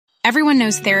Everyone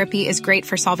knows therapy is great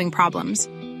for solving problems,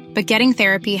 but getting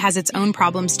therapy has its own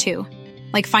problems too,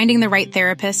 like finding the right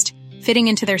therapist, fitting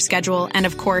into their schedule, and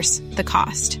of course, the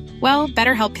cost. Well,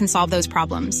 BetterHelp can solve those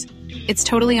problems. It's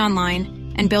totally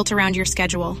online and built around your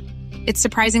schedule. It's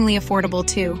surprisingly affordable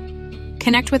too.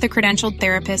 Connect with a credentialed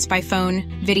therapist by phone,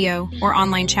 video, or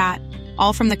online chat,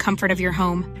 all from the comfort of your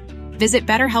home. Visit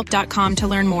BetterHelp.com to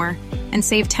learn more and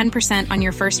save 10% on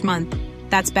your first month.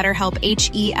 That's BetterHelp,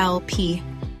 H-E-L-P.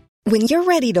 When you're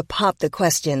ready to pop the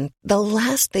question, the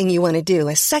last thing you want to do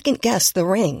is second-guess the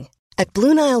ring. At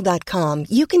BlueNile.com,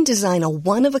 you can design a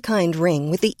one-of-a-kind ring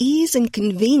with the ease and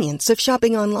convenience of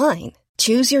shopping online.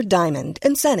 Choose your diamond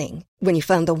and setting. When you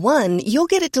find the one, you'll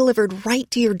get it delivered right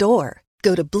to your door.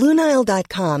 Go to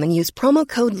BlueNile.com and use promo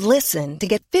code LISTEN to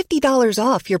get $50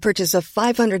 off your purchase of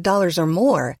 $500 or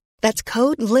more. That's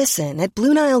code LISTEN at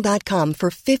BlueNile.com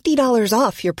for $50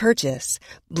 off your purchase.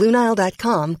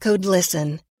 BlueNile.com, code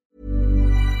LISTEN.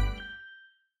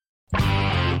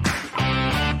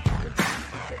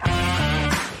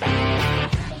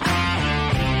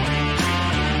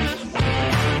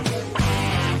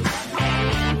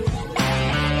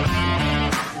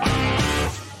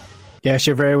 Yes,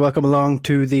 you're very welcome along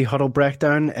to the Huddle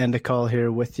Breakdown. And a call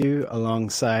here with you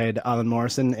alongside Alan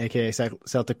Morrison, aka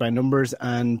Celtic by Numbers,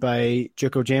 and by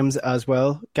Juco James as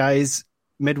well. Guys,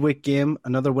 midweek game,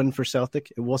 another win for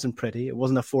Celtic. It wasn't pretty. It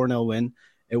wasn't a 4-0 win.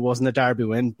 It wasn't a derby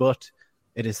win, but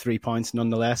it is 3 points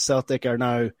nonetheless. Celtic are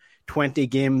now 20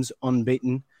 games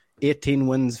unbeaten, 18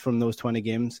 wins from those 20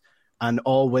 games, and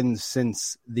all wins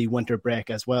since the winter break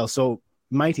as well. So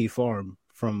mighty form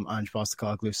from Ange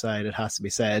Postecoglou's side, it has to be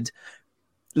said.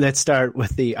 Let's start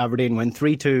with the Aberdeen win.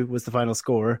 3-2 was the final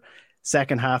score.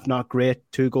 Second half, not great.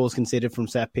 2 goals conceded from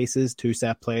set pieces, 2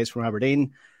 set plays from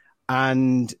Aberdeen.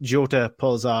 And Jota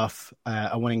pulls off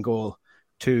a winning goal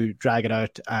to drag it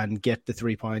out and get the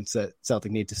 3 points that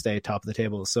Celtic need to stay top of the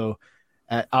table. So,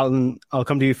 Alan, I'll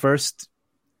come to you first.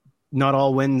 Not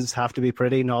all wins have to be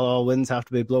pretty. Not all wins have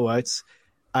to be blowouts.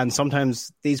 And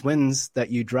sometimes these wins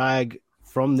that you drag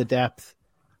from the depth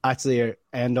actually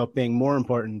end up being more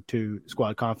important to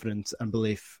squad confidence and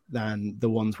belief than the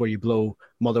ones where you blow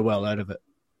Motherwell out of it.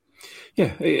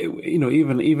 Yeah,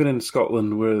 even in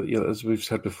Scotland, where, as we've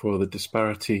said before, the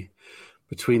disparity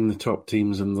between the top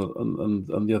teams and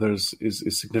the others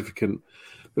is significant.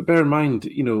 But bear in mind,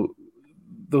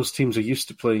 those teams are used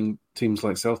to playing teams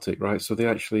like Celtic, right? So they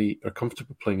actually are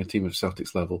comfortable playing a team of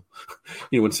Celtic's level.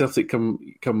 When Celtic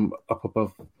come up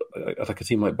above, like a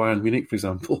team like Bayern Munich, for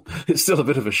example, it's still a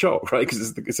bit of a shock, right?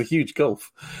 Because it's a huge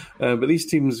gulf. But these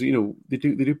teams, they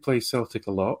do play Celtic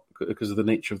a lot because of the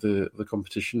nature of the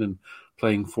competition and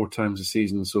playing 4 times a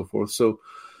season and so forth. So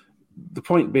the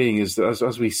point being is that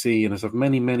as we see, and as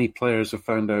many players have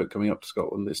found out coming up to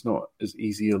Scotland, it's not as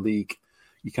easy a league.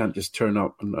 You can't just turn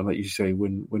up and, like you say,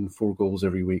 win 4 goals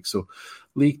every week. So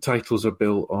league titles are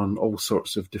built on all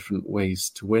sorts of different ways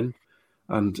to win.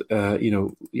 And,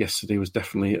 yesterday was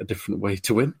definitely a different way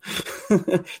to win.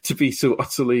 To be so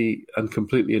utterly and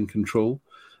completely in control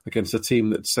against a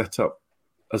team that's set up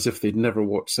as if they'd never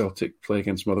watched Celtic play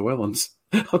against Motherwell on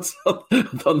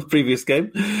the previous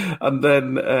game, and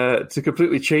then to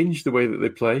completely change the way that they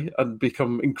play and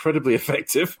become incredibly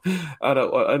effective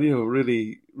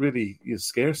and really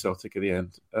scare Celtic at the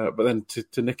end, but then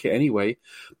to nick it anyway,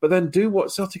 but then do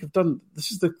what Celtic have done.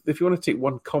 This is if you want to take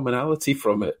one commonality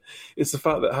from it, it's the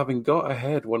fact that having got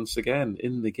ahead once again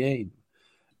in the game,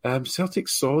 Celtic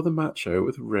saw the match out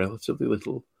with relatively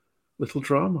little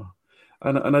drama.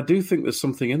 And I do think there's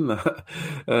something in that,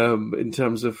 in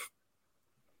terms of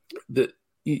that,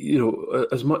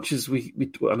 as much as we,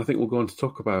 and I think we'll go on to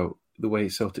talk about the way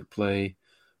Celtic play,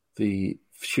 the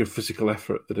sheer physical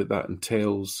effort that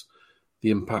entails, the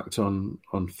impact on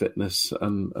fitness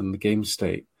and the game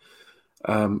state.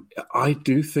 I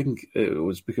do think it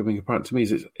was becoming apparent to me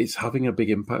is it's having a big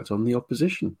impact on the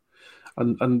opposition,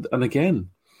 and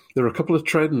again. There are a couple of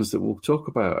trends that we'll talk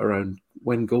about around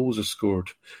when goals are scored,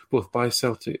 both by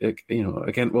Celtic,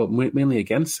 mainly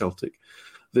against Celtic,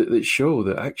 that show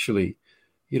that actually,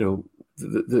 that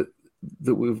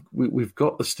we've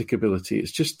got the stickability.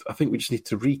 It's just, I think we just need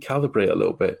to recalibrate a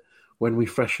little bit when we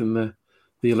freshen the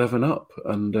 11 up,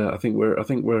 and I think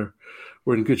we're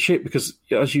in good shape because,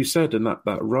 as you said, in that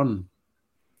run,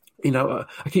 I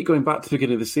keep going back to the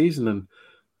beginning of the season and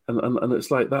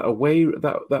it's like that away,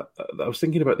 that I was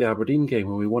thinking about the Aberdeen game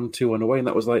when we won 2-1 away, and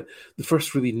that was like the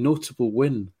first really notable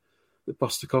win that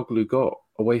Postecoglou got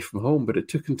away from home. But it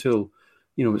took until,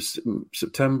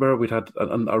 September. We'd had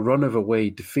a run of away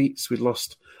defeats. We'd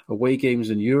lost away games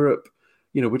in Europe.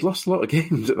 We'd lost a lot of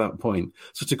games at that point.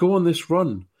 So to go on this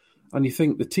run And you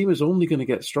think the team is only going to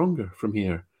get stronger from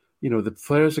here. The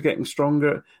players are getting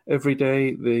stronger every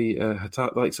day. The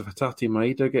likes of Hatate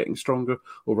Maeda are getting stronger.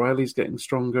 O'Reilly's getting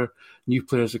stronger. New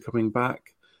players are coming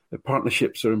back. The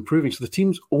partnerships are improving. So the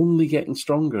team's only getting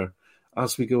stronger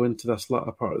as we go into this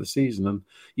latter part of the season. And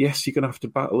yes, you're going to have to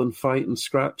battle and fight and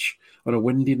scratch on a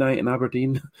windy night in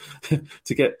Aberdeen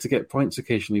to get points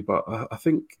occasionally. But I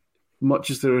think much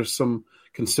as there are some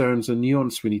concerns and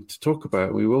nuance we need to talk about,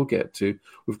 and we will get to,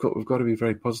 we've got to be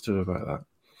very positive about that.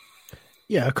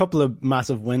 Yeah, a couple of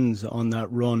massive wins on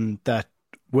that run that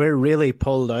were really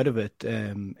pulled out of it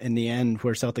in the end,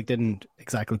 where Celtic didn't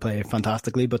exactly play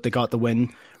fantastically, but they got the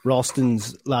win.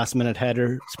 Ralston's last-minute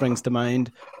header springs to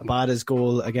mind. Abada's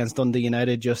goal against Dundee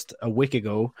United just a week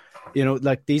ago.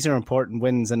 These are important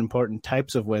wins and important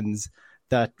types of wins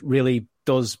that really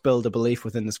does build a belief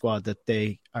within the squad that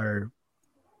they are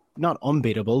not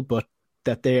unbeatable, but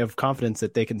that they have confidence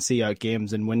that they can see out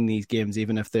games and win these games,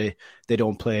 even if they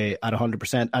don't play at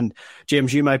 100%. And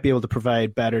James, you might be able to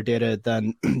provide better data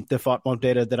than the FOTMOB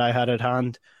data that I had at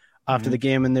hand after the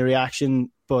game and the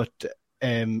reaction. But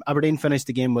Aberdeen finished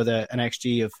the game with an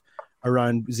XG of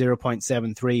around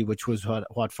 0.73, which was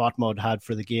what FOTMOB had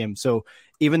for the game. So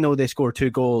even though they scored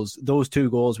 2 goals, those 2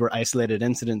 goals were isolated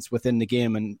incidents within the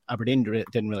game, and Aberdeen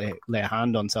didn't really lay a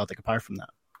hand on Celtic apart from that.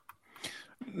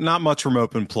 Not much from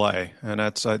open play, and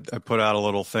that's I put out a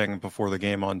little thing before the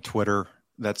game on Twitter.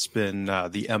 That's been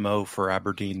the MO for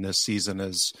Aberdeen this season.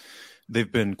 Is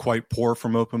they've been quite poor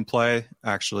from open play.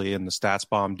 Actually, in the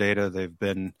StatsBomb data, they've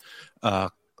been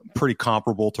pretty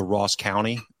comparable to Ross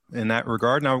County in that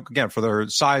regard. Now, again, for their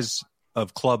size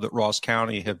of club that Ross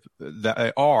County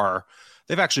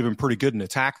they've actually been pretty good in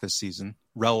attack this season,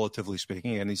 relatively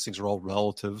speaking. And these things are all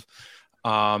relative,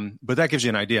 but that gives you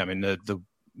an idea. I mean,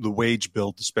 the wage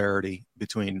bill disparity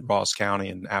between Ross County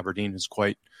and Aberdeen is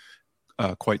quite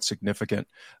significant.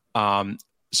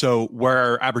 So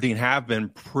where Aberdeen have been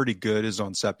pretty good is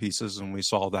on set pieces, and we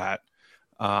saw that.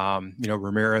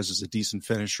 Ramirez is a decent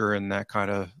finisher in that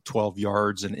kind of 12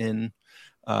 yards and in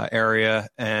area,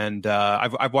 and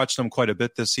I've watched them quite a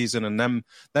bit this season, and them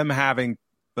having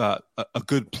a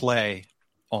good play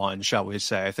on, shall we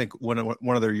say. I think one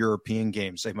of their European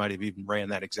games, they might have even ran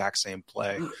that exact same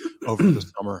play over the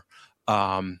summer.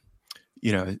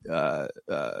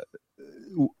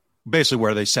 Basically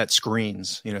where they set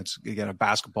screens, it's, again, a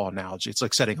basketball analogy. It's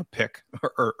like setting a pick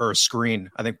or a screen.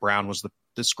 I think Brown was the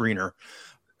screener.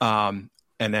 And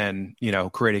then,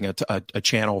 creating a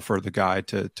channel for the guy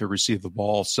to receive the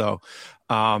ball. So,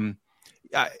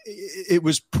 it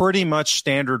was pretty much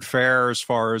standard fare as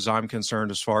far as I'm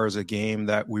concerned, as far as a game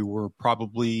that we were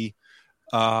probably,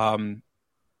 on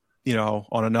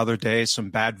another day, some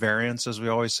bad variance, as we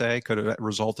always say, could have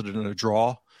resulted in a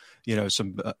draw. We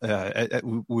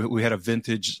had a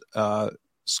vintage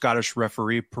Scottish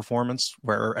referee performance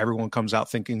where everyone comes out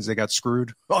thinking they got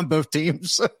screwed on both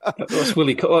teams. That's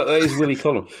Willie. That is Willie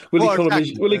Collum.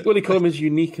 Willie Collum is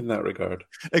unique in that regard.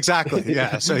 Exactly.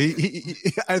 Yeah. So he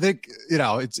I think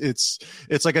it's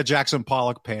like a Jackson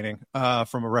Pollock painting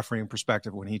from a refereeing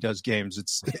perspective. When he does games,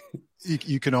 it's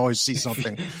you can always see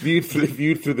something viewed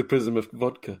through the prism of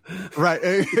vodka. Right.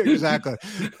 Exactly.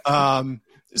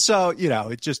 So,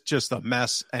 it's just a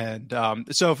mess. And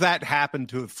so if that happened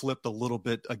to have flipped a little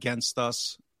bit against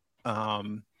us,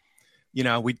 we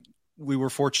were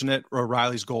fortunate.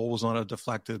 O'Reilly's goal was on a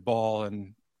deflected ball.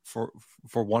 And for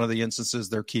one of the instances,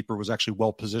 their keeper was actually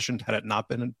well positioned had it not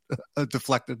been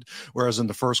deflected. Whereas in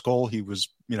the first goal, he was,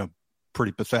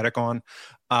 pretty pathetic on.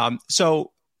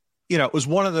 So, it was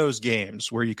one of those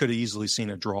games where you could have easily seen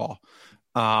a draw.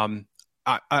 I'm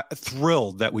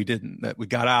thrilled that we didn't, that we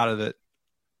got out of it.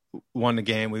 Won the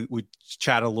game. We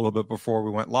chatted a little bit before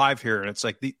we went live here, and it's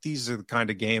like these are the kind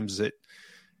of games that,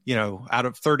 out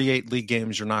of 38 league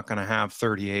games, you're not going to have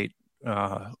 38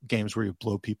 games where you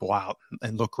blow people out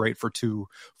and look great for 2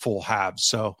 full halves.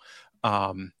 So,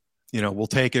 we'll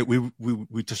take it. We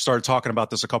just started talking about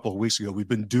this a couple of weeks ago. We've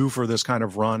been due for this kind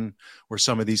of run where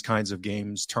some of these kinds of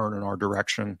games turn in our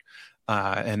direction,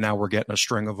 and now we're getting a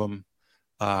string of them.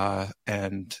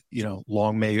 And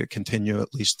long may it continue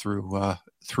at least through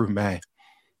May.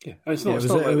 Yeah, it's not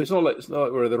like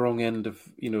we're at the wrong end of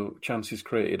chances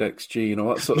created, XG,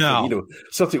 that sort of thing.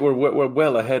 Celtic we're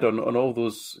well ahead on all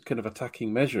those kind of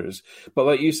attacking measures. But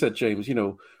like you said, James,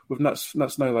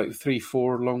 that's now like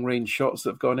 3-4 long range shots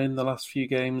that have gone in the last few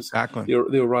games. Exactly.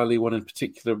 The O'Reilly one in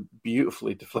particular,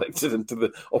 beautifully deflected into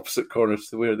the opposite corner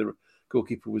to where the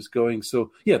goalkeeper was going.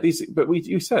 So yeah,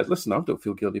 you said, listen, I don't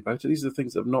feel guilty about it. These are the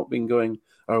things that have not been going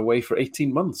our way for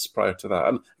 18 months prior to that.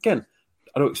 And again,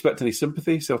 I don't expect any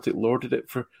sympathy. Celtic lorded it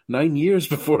for 9 years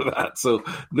before that, so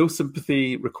no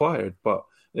sympathy required. But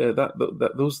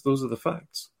those are the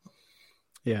facts.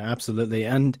 Yeah, absolutely.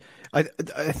 And I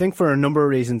think for a number of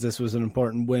reasons this was an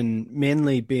important win,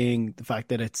 mainly being the fact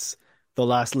that it's the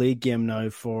last league game now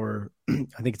for,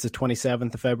 I think it's the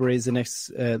 27th of February is the next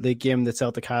league game that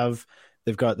Celtic have.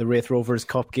 They've got the Wraith Rovers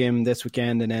Cup game this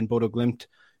weekend and then Bodo Glimt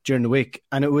during the week.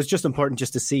 And it was just important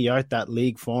just to see out that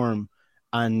league form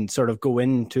and sort of go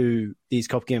into these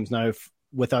cup games now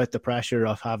without the pressure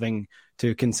of having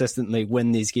to consistently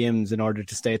win these games in order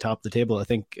to stay atop the table. I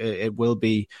think it will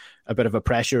be a bit of a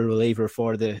pressure reliever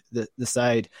for the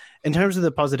side. In terms of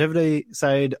the positivity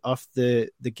side of the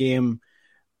game,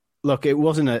 look, it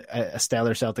wasn't a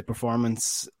stellar Celtic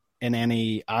performance in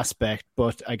any aspect,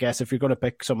 but I guess if you're going to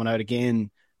pick someone out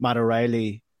again, Matt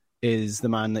O'Reilly is the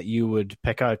man that you would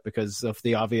pick out because of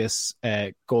the obvious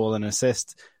goal and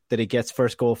assist that he gets,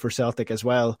 first goal for Celtic as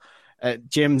well.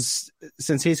 James,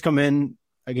 since he's come in,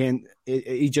 again,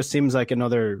 he just seems like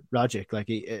another Rogic. Like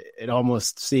it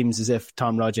almost seems as if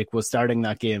Tom Rogic was starting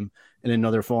that game in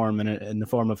another form, in the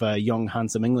form of a young,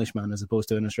 handsome Englishman as opposed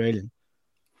to an Australian.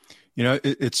 You know,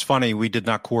 it's funny. We did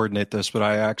not coordinate this, but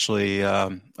I actually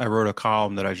I wrote a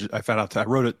column that I found out. I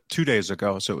wrote it 2 days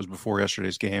ago, so it was before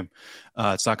yesterday's game.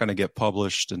 It's not going to get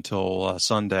published until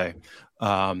Sunday.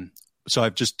 So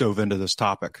I've just dove into this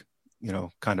topic, you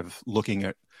know, kind of looking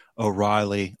at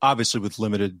O'Reilly, obviously with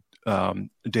limited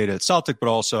data at Celtic, but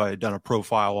also I had done a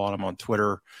profile on him on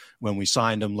Twitter when we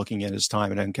signed him, looking at his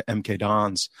time at MK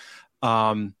Dons,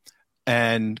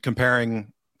 and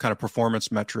comparing kind of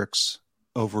performance metrics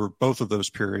over both of those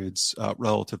periods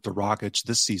relative to Rogic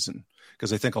this season,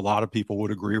 because I think a lot of people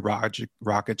would agree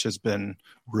Rogic has been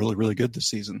really, really good this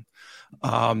season,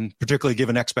 particularly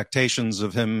given expectations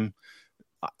of him.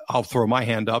 I'll throw my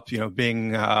hand up, you know,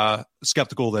 being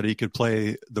skeptical that he could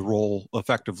play the role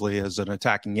effectively as an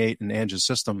attacking eight in Ange's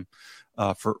system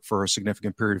for a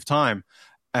significant period of time.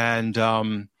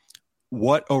 And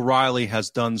what O'Reilly has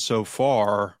done so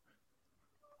far,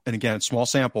 and again, small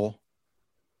sample,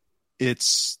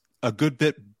 it's a good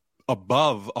bit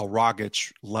above a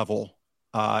Rogic level.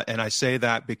 And I say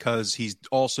that because he's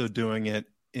also doing it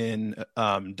in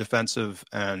defensive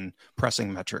and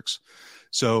pressing metrics.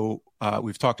 So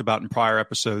we've talked about in prior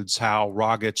episodes how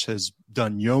Rogic has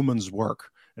done yeoman's work.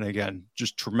 And again,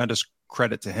 just tremendous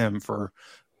credit to him for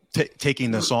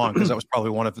taking this on, because that was probably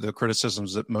one of the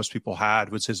criticisms that most people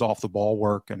had, was his off the ball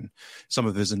work and some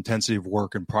of his intensity of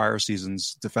work in prior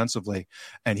seasons defensively.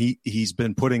 And he's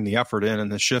been putting the effort in and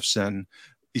the shifts in.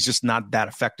 He's just not that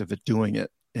effective at doing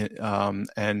it.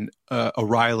 And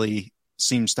O'Reilly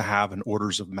seems to have an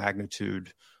orders of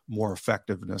magnitude more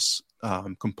effectiveness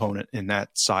component in that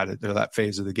side of that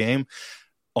phase of the game.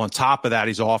 On top of that,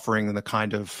 he's offering the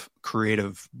kind of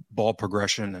creative ball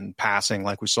progression and passing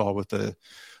like we saw with the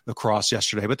cross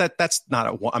yesterday. But that's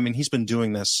not I mean, he's been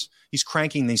doing this. He's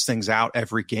cranking these things out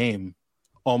every game,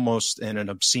 almost in an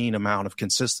obscene amount of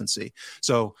consistency.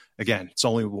 So again, it's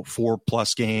only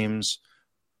 4+ games.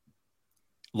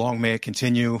 Long may it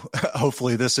continue.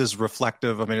 Hopefully this is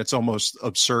reflective. I mean, it's almost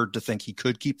absurd to think he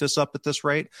could keep this up at this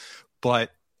rate,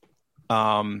 but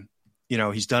you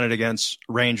know, he's done it against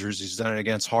Rangers. He's done it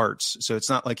against Hearts. So it's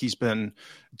not like he's been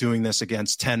doing this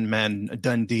against 10 men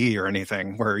Dundee or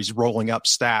anything where he's rolling up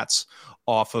stats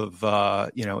off of,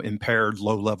 you know, impaired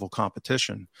low-level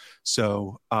competition.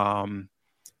 So,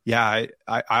 yeah,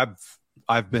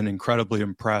 I've been incredibly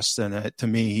impressed. And to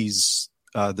me, he's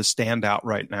the standout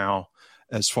right now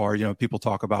as far, you know, people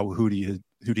talk about who do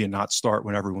you not start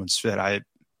when everyone's fit.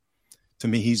 To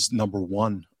me, he's number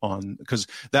one on, because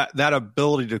that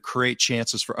ability to create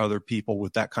chances for other people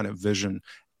with that kind of vision,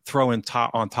 throw in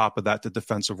on top of that the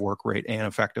defensive work rate and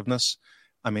effectiveness.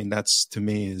 I mean, that's, to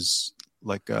me, is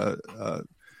like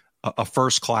a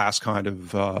first class kind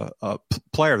of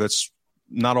player that's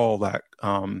not all that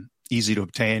easy to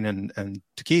obtain and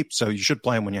to keep. So you should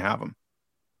play him when you have him.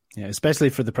 Yeah, especially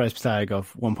for the price tag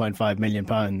of £1.5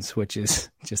 million, which is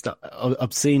just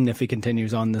obscene if he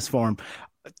continues on this form.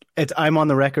 I'm on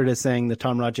the record as saying that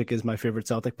Tom Rogic is my favourite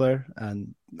Celtic player,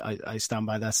 and I stand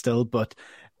by that still. But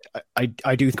I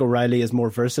do think O'Reilly is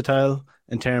more versatile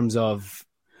in terms of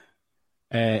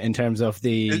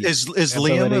the. Is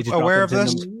Liam aware of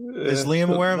this? Is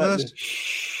Liam aware of this?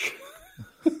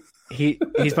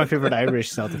 He's my favourite Irish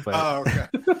Celtic player. Oh, okay.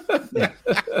 Yeah.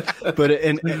 But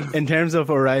in terms of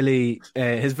O'Reilly,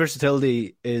 his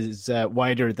versatility is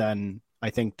wider than I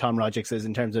think Tom Rogic's is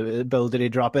in terms of ability to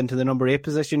drop into the number 8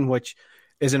 position, which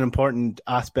is an important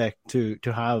aspect to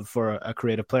have for a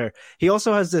creative player. He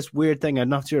also has this weird thing, I'm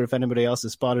not sure if anybody else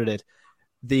has spotted it,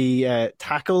 the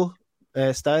tackle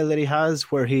style that he has,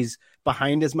 where he's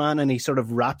behind his man and he sort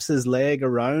of wraps his leg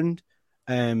around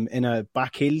in a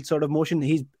back heel sort of motion.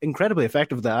 He's incredibly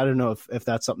effective with that. I don't know if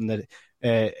that's something that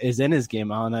is in his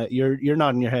game, Alan. You're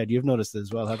nodding your head. You've noticed it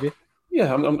as well, have you?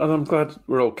 Yeah, I'm glad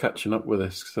we're all catching up with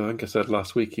this, because I think I said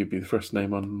last week he'd be the first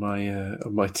name on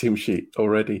my team sheet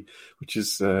already, which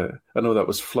is I know that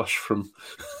was flush from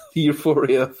the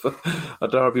euphoria of a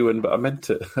Derby win, but I meant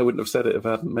it. I wouldn't have said it if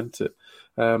I hadn't meant it.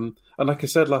 And like I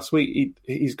said last week,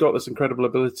 he's got this incredible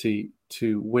ability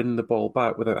to win the ball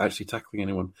back without actually tackling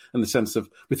anyone. In the sense of,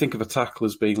 we think of a tackle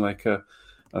as being like a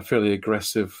fairly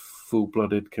aggressive,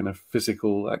 full-blooded kind of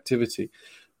physical activity.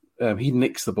 He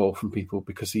nicks the ball from people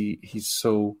because he's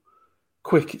so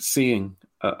quick at seeing,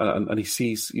 and he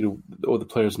sees, or the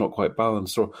player's not quite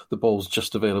balanced, or the ball's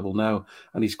just available now,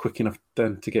 and he's quick enough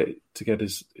then to get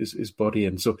his body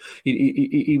in. So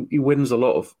he wins a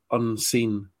lot of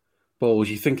unseen balls.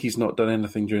 You think he's not done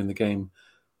anything during the game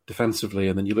defensively,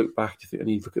 and then you look back and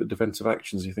you look at the defensive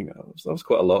actions, and you think, oh, that was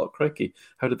quite a lot. Crikey,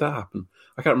 how did that happen?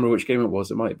 I can't remember which game it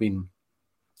was. It might have been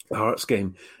the Hearts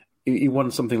game. He won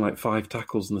something like 5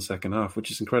 tackles in the second half, which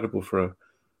is incredible for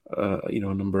a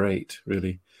number 8,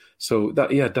 really. So that,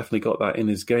 definitely got that in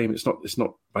his game. It's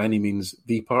not by any means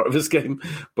the part of his game,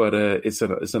 but it's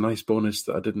a nice bonus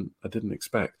that I didn't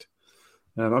expect.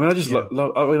 I just love.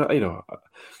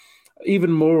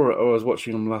 Even more, I was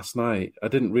watching him last night. I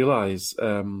didn't realize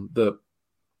that.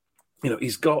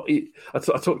 He's got. I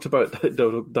talked about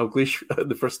Dalglish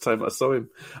the first time I saw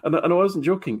him, and I wasn't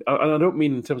joking. And I don't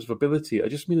mean in terms of ability. I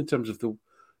just mean in terms of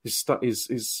his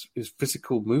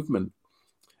physical movement.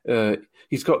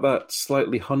 He's got that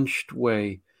slightly hunched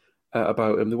way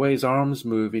about him. The way his arms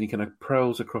move, and he kind of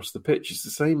prowls across the pitch. It's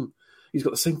the same. He's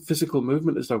got the same physical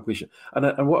movement as Dalglish.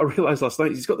 And what I realised last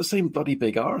night is he's got the same bloody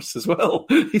big arse as well.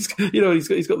 He's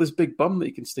got this big bum that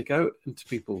he can stick out into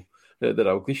people. That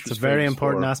Dalglish was. It's a very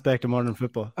important aspect of modern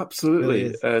football.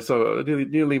 Absolutely. Really so I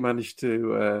nearly managed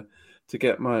to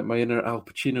get my inner Al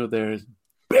Pacino there. His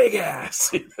big ass.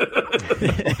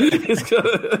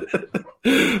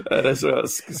 That's what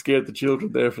scared the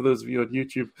children there. For those of you on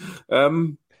YouTube.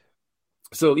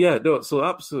 So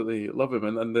absolutely love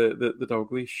him, and the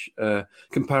Dalglish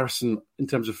comparison in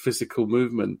terms of physical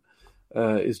movement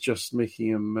is just making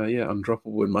him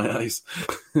undroppable in my eyes.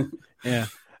 Yeah.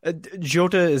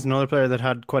 Jota is another player that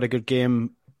had quite a good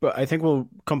game, but I think we'll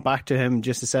come back to him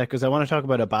just a sec, because I want to talk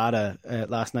about Abada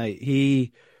last night.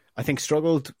 He, I think,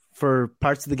 struggled for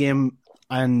parts of the game,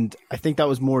 and I think that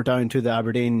was more down to the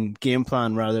Aberdeen game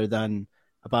plan rather than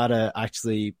Abada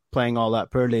actually playing all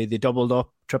that poorly. They doubled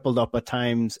up, tripled up at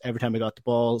times every time they got the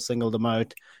ball, singled them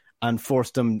out, and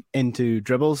forced them into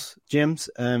dribbles, James.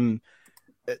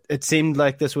 It seemed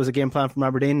like this was a game plan from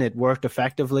Aberdeen. It worked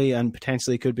effectively and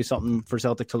potentially could be something for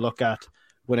Celtic to look at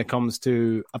when it comes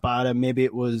to Abada. Maybe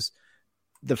it was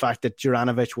the fact that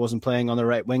Juranovic wasn't playing on the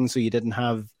right wing, so you didn't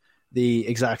have the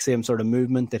exact same sort of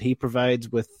movement that he provides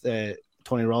with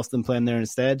Tony Ralston playing there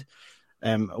instead.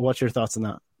 What's your thoughts on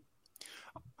that?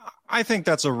 I think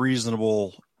that's a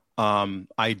reasonable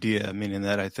idea, meaning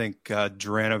that I think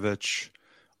Juranovic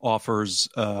offers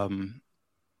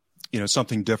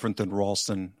something different than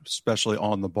Ralston, especially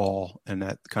on the ball, and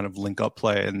that kind of link up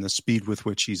play and the speed with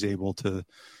which he's able to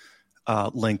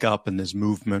link up in his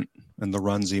movement and the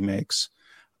runs he makes.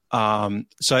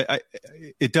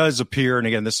 It does appear, and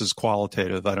again, this is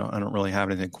qualitative. I don't really have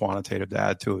anything quantitative to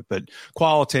add to it, but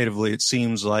qualitatively, it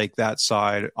seems like that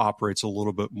side operates a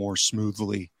little bit more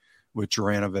smoothly with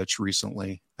Juranovic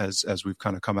recently, as we've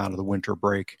kind of come out of the winter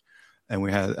break. And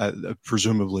we had,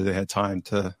 presumably they had time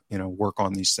to, work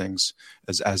on these things.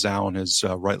 As Alan has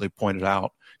rightly pointed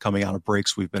out, coming out of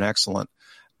breaks, we've been excellent.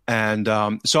 And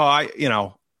so I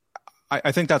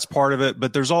think that's part of it.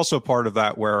 But there's also part of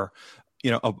that where,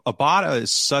 Abada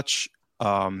is such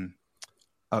a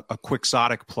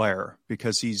quixotic player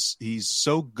because he's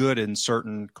so good in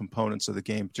certain components of the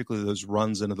game, particularly those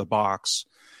runs into the box.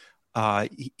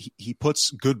 He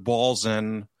puts good balls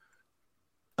in.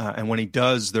 And when he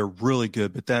does, they're really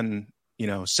good. But then,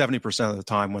 70% of the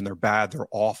time when they're bad, they're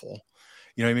awful.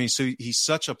 You know what I mean? So he's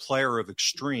such a player of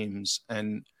extremes.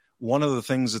 And one of the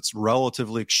things that's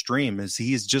relatively extreme is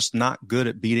he is just not good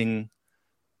at beating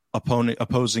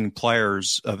opposing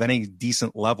players of any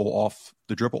decent level off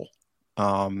the dribble.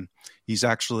 He's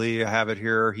actually, I have it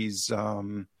here. He's,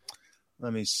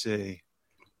 let me see,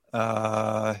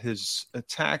 his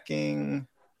attacking.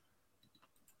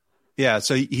 Yeah,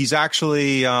 so he's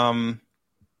actually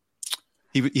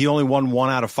he only won 1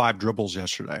 out of 5 dribbles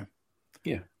yesterday.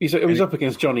 Yeah, he's up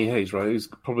against Johnny Hayes, right? Who's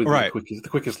probably the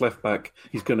quickest left back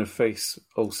he's going to face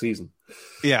all season.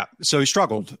 Yeah, so he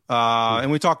struggled,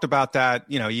 and we talked about that.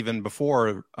 Even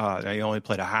before he only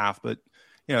played a half, but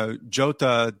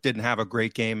Jota didn't have a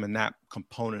great game in that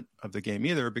component of the game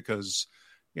either, because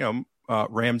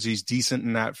Ramsey's decent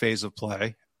in that phase of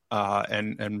play,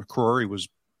 and McCrory was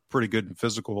pretty good and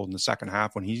physical in the second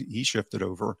half when he shifted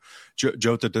over.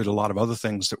 Jota did a lot of other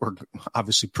things that were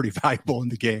obviously pretty valuable in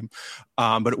the game,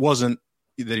 but it wasn't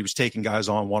that he was taking guys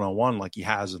on one-on-one like he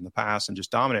has in the past and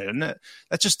just dominated. And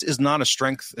that just is not a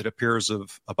strength, it appears,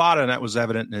 of Abada, and that was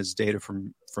evident in his data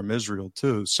from Israel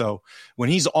too. So when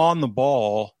he's on the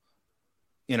ball,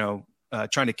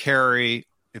 trying to carry,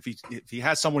 if he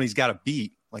has someone he's got to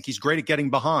beat, like he's great at getting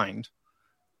behind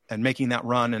and making that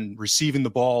run and receiving the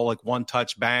ball, like one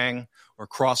touch, bang, or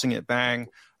crossing it, bang,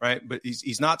 right? But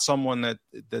he's not someone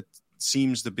that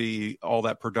seems to be all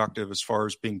that productive as far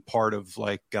as being part of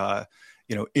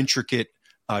intricate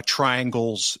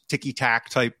triangles, ticky-tack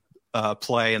type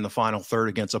play in the final third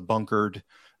against a bunkered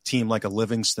team like a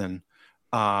Livingston.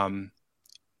 So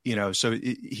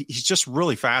he's just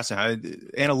really fascinating.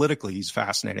 Analytically, he's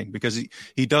fascinating because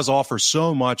he does offer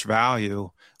so much value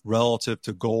relative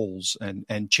to goals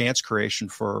and chance creation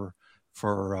for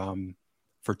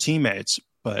teammates.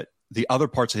 But the other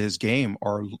parts of his game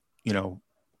are,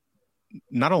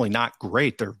 not only not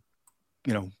great, they're,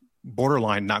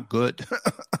 borderline not good.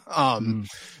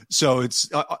 So it's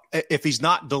if he's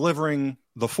not delivering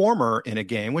the former in a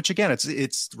game, which again,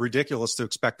 it's ridiculous to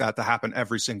expect that to happen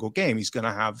every single game. He's going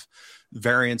to have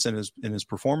variance in his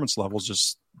performance levels,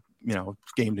 just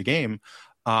game to game.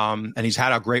 And he's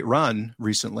had a great run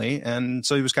recently, and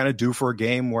so he was kind of due for a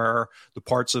game where the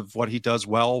parts of what he does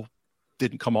well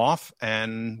didn't come off,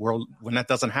 and when that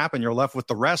doesn't happen, you're left with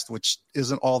the rest, which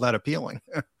isn't all that appealing.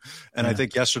 And I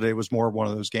think yesterday was more one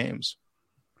of those games.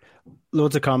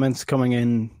 Loads of comments coming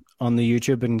in on the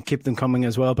YouTube, and keep them coming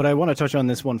as well. But I want to touch on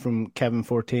this one from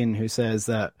Kevin14, who says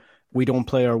that we don't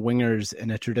play our wingers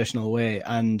in a traditional way.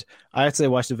 And I actually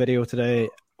watched a video today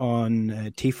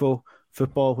on Tifo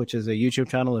Football, which is a YouTube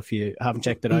channel. If you haven't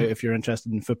checked it out, if you're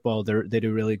interested in football, they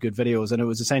do really good videos. And it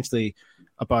was essentially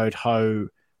about how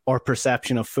our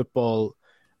perception of football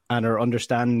and our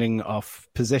understanding of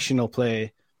positional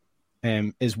play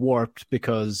is warped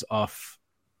because of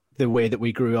the way that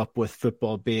we grew up with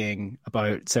football being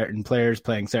about certain players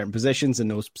playing certain positions, and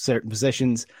those certain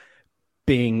positions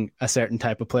being a certain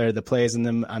type of player that plays in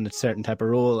them and a certain type of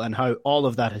role, and how all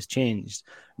of that has changed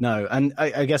now. And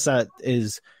I guess that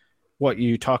is what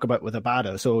you talk about with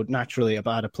Abada. So naturally,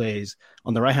 Abada plays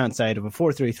on the right-hand side of a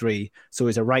 4-3-3, so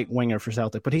he's a right winger for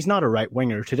Celtic, but he's not a right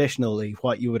winger traditionally,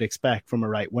 what you would expect from a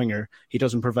right winger. He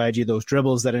doesn't provide you those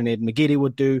dribbles that an Aidan McGeady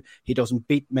would do. He doesn't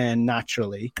beat men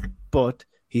naturally, but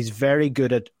he's very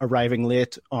good at arriving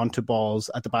late onto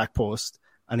balls at the back post,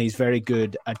 and he's very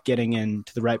good at getting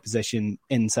into the right position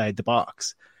inside the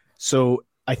box. So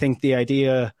I think the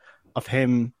idea of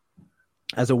him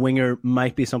as a winger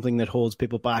might be something that holds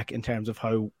people back in terms of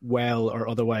how well or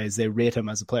otherwise they rate him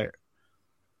as a player.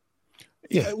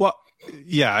 Yeah, well,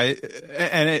 yeah,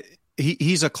 and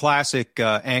he's a classic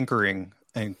anchoring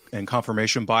and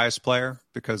confirmation bias player,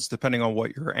 because depending on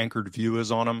what your anchored view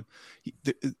is on him,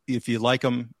 if you like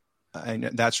him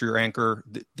and that's your anchor,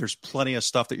 there's plenty of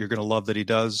stuff that you're going to love that he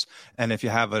does. And if you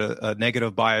have a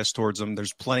negative bias towards him,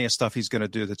 there's plenty of stuff he's going to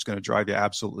do that's going to drive you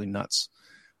absolutely nuts.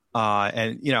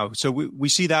 So we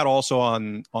see that also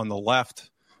on the left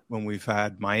when we've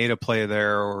had Maeda play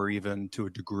there, or even to a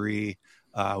degree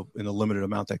in the limited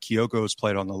amount that Kyogo has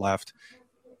played on the left.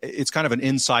 It's kind of an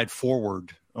inside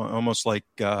forward, almost like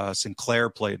Sinclair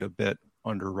played a bit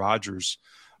under Rodgers,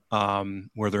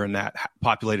 where they're in that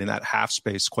populating that half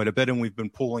space quite a bit. And we've been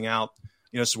pulling out,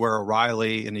 this is where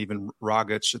O'Reilly and even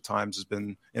Rogic at times has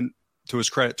been, and to his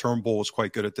credit, Turnbull was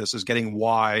quite good at this, is getting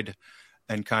wide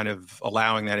and kind of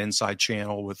allowing that inside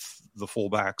channel with the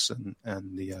fullbacks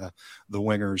and the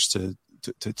wingers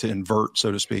to invert,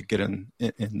 so to speak, get in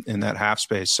that half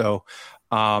space. So,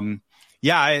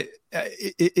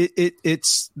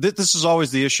 this is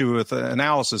always the issue with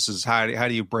analysis: is how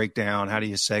do you break down, how do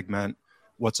you segment,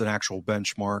 what's an actual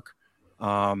benchmark?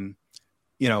 I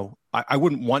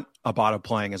wouldn't want Abada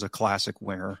playing as a classic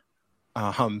winger,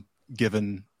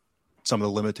 given some of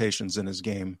the limitations in his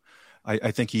game.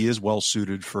 I think he is well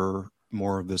suited for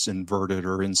more of this inverted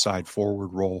or inside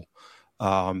forward role,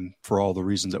 for all the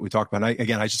reasons that we talked about.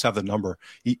 And I just have the number.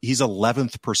 He's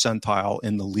 11th percentile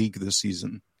in the league this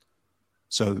season.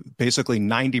 So basically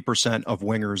 90% of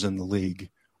wingers in the league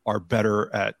are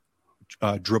better at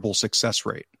dribble success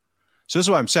rate. So this is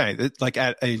what I'm saying. Like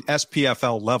at a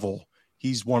SPFL level,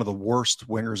 he's one of the worst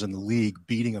wingers in the league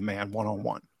beating a man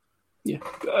one-on-one. Yeah,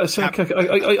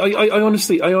 I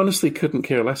honestly couldn't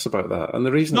care less about that. And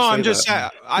the reason the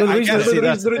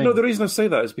reason I say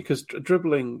that is because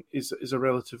dribbling is a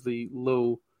relatively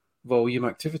low volume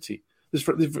activity. There's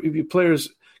players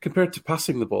compared to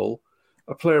passing the ball.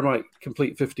 A player might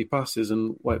complete 50 passes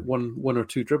and like one or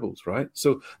two dribbles, right?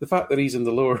 So the fact that he's in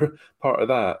the lower part of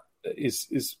that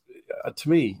is to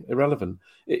me irrelevant.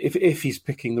 If he's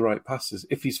picking the right passes,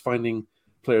 if he's finding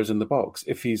players in the box,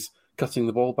 if he's cutting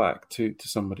the ball back to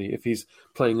somebody, if he's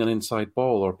playing an inside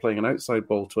ball or playing an outside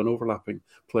ball to an overlapping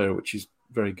player, which he's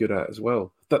very good at as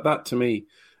well, that to me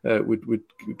would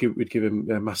give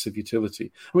him massive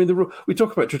utility. I mean, we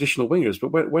talk about traditional wingers,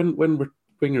 but when were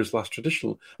wingers last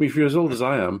traditional? I mean, if you're as old as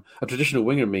I am, a traditional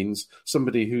winger means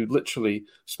somebody who literally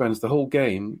spends the whole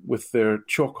game with their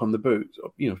chalk on the boots,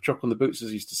 chalk on the boots, as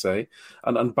he used to say,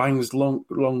 and bangs long,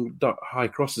 high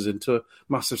crosses into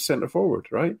massive centre forward,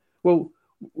 right? Well,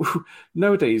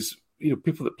 nowadays,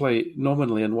 people that play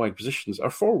nominally in wide positions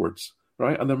are forwards,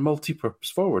 right? And they're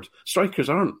multi-purpose forwards. Strikers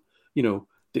aren't,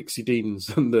 Dixie Deans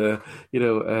and Bob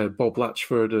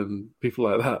Latchford and people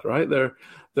like that, right?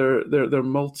 They're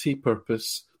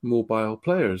multi-purpose mobile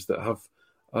players that have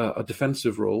a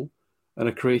defensive role and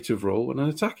a creative role and an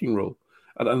attacking role,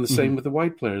 and the same with the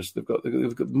wide players. They've got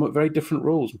very different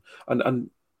roles, and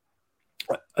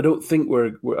I don't think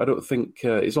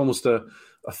it's almost a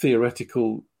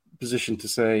theoretical position to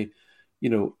say,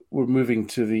 we're moving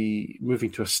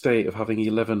to a state of having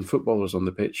 11 footballers on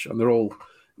the pitch and they're all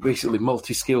basically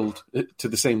multi-skilled to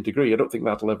the same degree. I don't think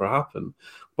that'll ever happen,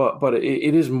 but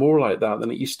it is more like that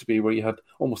than it used to be, where you had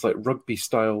almost like rugby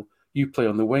style. You play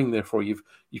on the wing, therefore you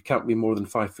can't be more than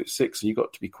 5'6", and you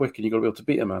got to be quick and you got to be able to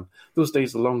beat a man. Those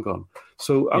days are long gone.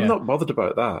 So I'm not bothered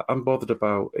about that. I'm bothered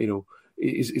about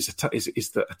is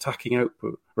the attacking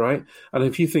output, right? And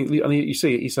if you think, and you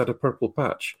say he's had a purple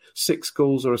patch, 6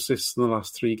 goals or assists in the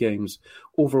last 3 games,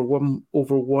 over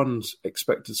one's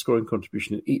expected scoring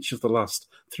contribution in each of the last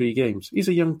 3 games. He's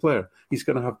a young player. He's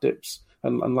going to have dips.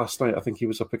 And last night, I think he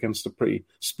was up against a pretty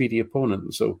speedy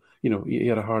opponent. So, he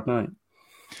had a hard night.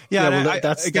 Yeah,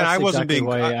 that's exactly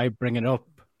why I bring it up.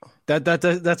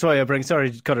 That's why I bring.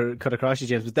 Sorry, cut across you,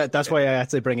 James. But that's why I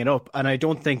actually bring it up. And I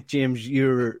don't think, James,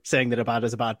 you're saying that Abad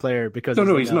is a bad player because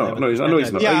no, he's not. No, he's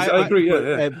not. Yeah, I agree.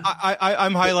 Yeah.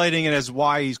 I'm highlighting it as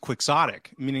why he's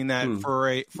quixotic, meaning that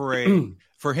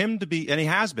for him to be, and he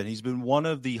has been, he's been one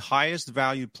of the highest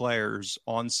valued players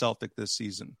on Celtic this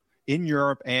season in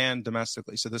Europe and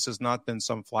domestically. So this has not been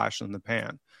some flash in the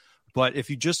pan. But if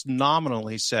you just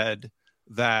nominally said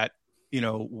that,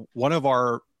 one of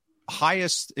our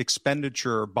highest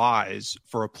expenditure buys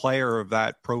for a player of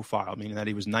that profile, meaning that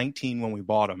he was 19 when we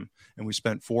bought him and we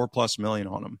spent $4+ million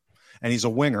on him, and he's a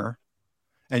winger.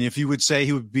 And if you would say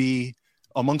he would be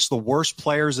amongst the worst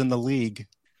players in the league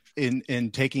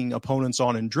in taking opponents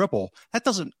on in dribble,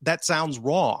 that sounds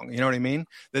wrong. You know what I mean?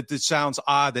 That it sounds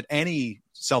odd that any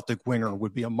Celtic winger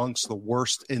would be amongst the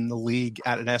worst in the league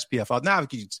at an SPFL. Now,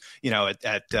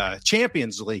 at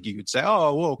Champions League, you could say,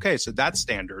 oh, well, okay, so that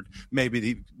standard, maybe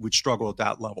they would struggle at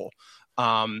that level.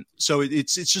 So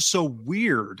it's just so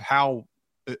weird how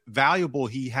valuable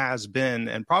he has been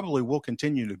and probably will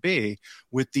continue to be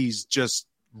with these just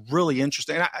really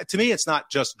interesting. And to me, it's not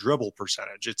just dribble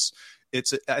percentage.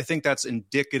 I think that's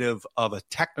indicative of a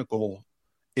technical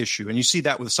issue. And you see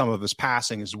that with some of his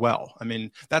passing as well. I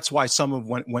mean, that's why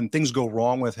when things go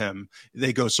wrong with him,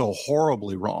 they go so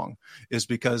horribly wrong, is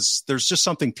because there's just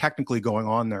something technically going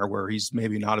on there where he's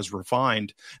maybe not as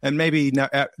refined and maybe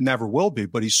never will be,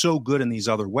 but he's so good in these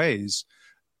other ways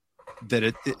that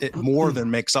it more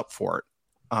than makes up for it.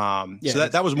 So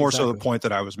that was more exactly. So the point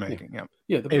that I was making.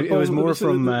 Yeah. It was more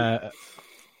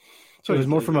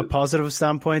from a positive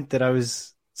standpoint that I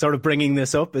was sort of bringing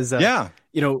this up, is that,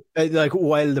 like,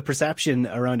 while the perception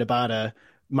around Abada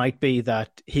might be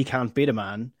that he can't beat a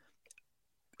man,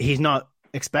 he's not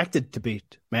expected to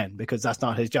beat men because that's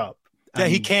not his job. Yeah,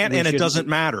 he can't, and it doesn't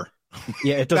matter.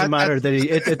 Yeah, it doesn't matter that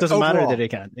it doesn't matter that he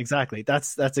can. Exactly.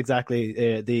 That's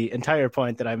exactly the entire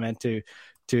point that I meant to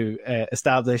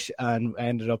establish, and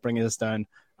ended up bringing us down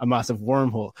a massive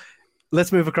wormhole.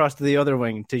 Let's move across to the other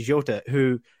wing, to Jota,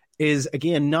 who is,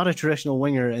 again, not a traditional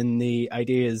winger in the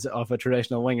ideas of a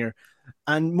traditional winger.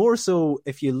 And more so,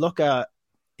 if you look at,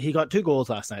 he got 2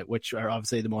 goals last night, which are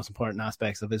obviously the most important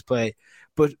aspects of his play.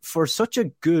 But for such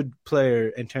a good player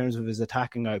in terms of his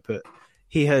attacking output,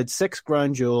 he had 6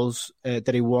 ground duels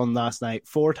that he won last night,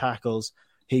 4 tackles,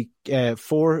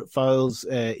 4 fouls.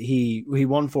 He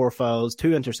won 4 fouls,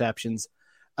 2 interceptions.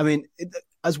 I mean,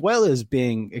 as well as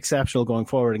being exceptional going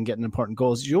forward and getting important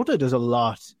goals, Jota does a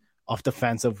lot of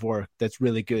defensive work that's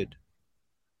really good.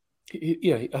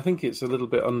 Yeah, I think it's a little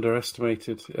bit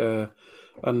underestimated,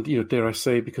 and dare I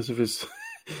say, because of his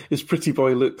his pretty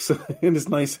boy looks and his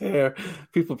nice hair,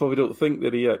 people probably don't think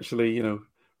that he actually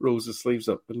rolls his sleeves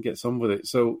up and gets on with it.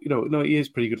 So no, he is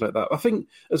pretty good like that. I think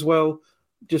as well,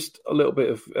 just a little bit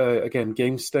of again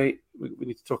game state we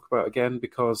need to talk about again,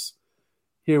 because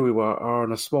here we are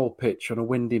on a small pitch on a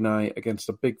windy night against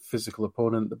a big physical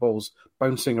opponent. The ball's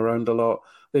bouncing around a lot.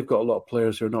 They've got a lot of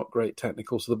players who are not great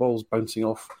technical, so the ball's bouncing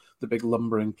off the big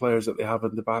lumbering players that they have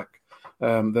in the back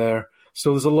there.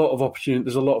 So there's a lot of opportunity.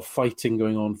 There's a lot of fighting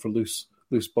going on for loose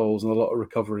balls and a lot of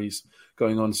recoveries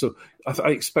going on. So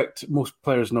I expect most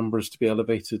players' numbers to be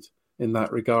elevated in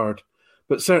that regard.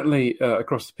 But certainly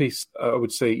across the piece, I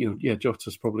would say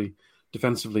Jota's probably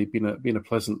defensively been a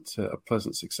pleasant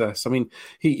success. I mean,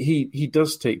 he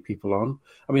does take people on.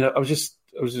 I mean, I was just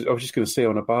going to say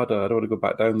on Abada, I don't want to go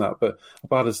back down that, but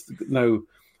Abada's now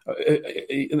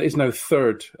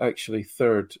third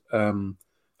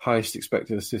highest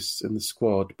expected assists in the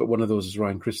squad, but one of those is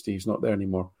Ryan Christie. He's not there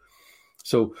anymore.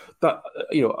 So that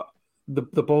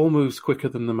the ball moves quicker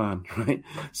than the man, right?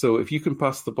 So if you can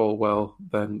pass the ball well,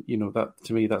 then that,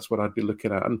 to me, that's what I'd be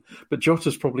looking at. But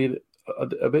Jota's probably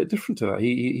a bit different to that.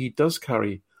 He does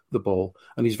carry the ball,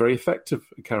 and he's very effective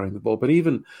at carrying the ball. But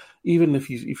even if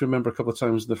you remember a couple of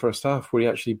times in the first half where he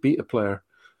actually beat a player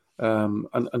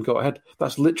and got ahead,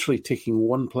 that's literally taking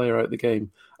one player out of the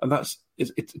game, and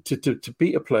to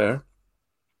beat a player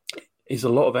is a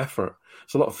lot of effort.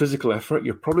 It's a lot of physical effort.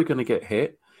 You're probably going to get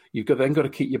hit. You've then got to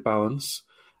keep your balance,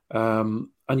 and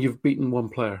you've beaten one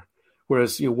player.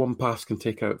 Whereas one pass can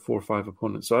take out 4 or 5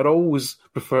 opponents. So I'd always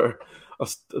prefer a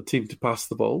team to pass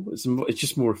the ball. It's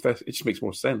just more effective. It just makes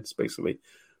more sense, basically.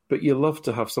 But you love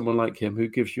to have someone like him who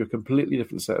gives you a completely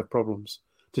different set of problems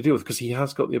to deal with, because he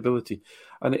has got the ability.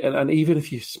 And even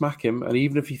if you smack him, and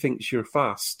even if he thinks you're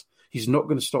fast, he's not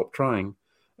going to stop trying.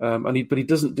 But he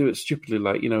doesn't do it stupidly.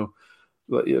 Like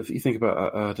if you think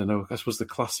about, I don't know, I suppose the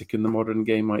classic in the modern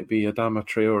game might be Adama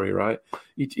Traore, right?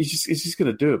 He's just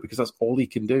going to do it because that's all he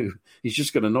can do. He's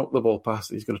just going to knock the ball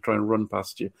past it. He's going to try and run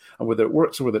past you. And whether it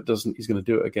works or whether it doesn't, he's going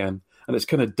to do it again. And it's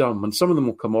kind of dumb. And some of them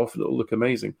will come off and it'll look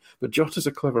amazing. But Jota's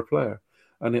a clever player.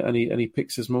 And he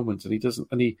picks his moments, and he doesn't,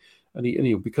 and he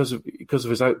because of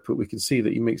his output, we can see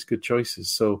that he makes good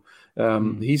choices. So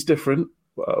he's different.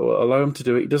 Allow him to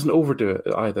do it. He doesn't overdo it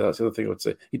either. That's the other thing I would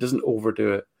say. He doesn't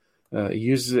overdo it. He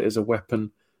uses it as a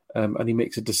weapon, and he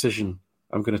makes a decision.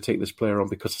 I'm going to take this player on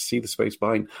because I see the space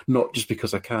behind, not just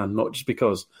because I can, not just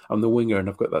because I'm the winger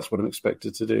and that's what I'm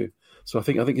expected to do. So I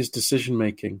think his decision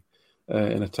making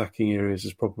in attacking areas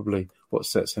is probably what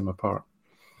sets him apart.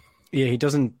 Yeah, he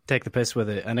doesn't take the piss with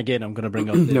it. And again, I'm going to bring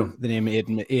up the name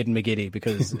Aidan McGiddy,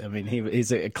 because I mean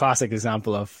he's a classic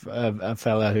example of a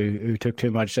fella who took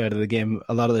too much out of the game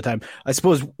a lot of the time. I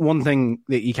suppose one thing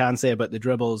that you can say about the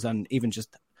dribbles, and even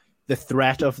just the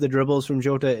threat of the dribbles from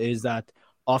Jota, is that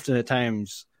often at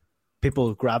times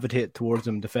people gravitate towards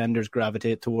him, defenders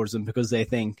gravitate towards him, because they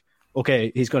think,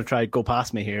 okay, he's going to try to go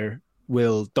past me here.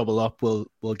 We'll double up,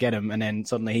 we'll get him, and then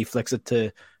suddenly he flicks it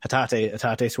to Hatate.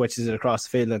 Hatate switches it across the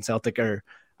field, and Celtic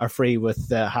are free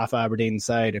with half Aberdeen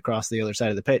side across the other side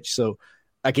of the pitch. So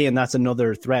again, that's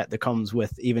another threat that comes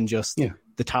with even just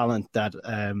the talent that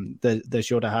the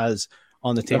Jota has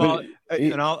on the team. Well,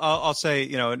 and I'll say,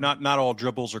 not all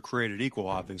dribbles are created equal,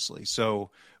 obviously. So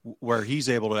where he's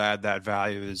able to add that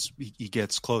value is he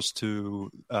gets close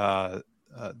to the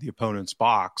opponent's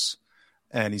box,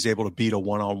 and he's able to beat a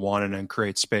one-on-one and then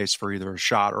create space for either a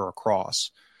shot or a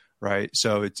cross, right?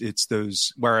 So it's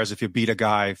those. Whereas if you beat a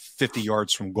guy 50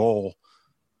 yards from goal,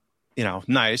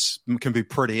 nice, can be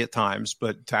pretty at times,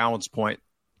 but to Alan's point,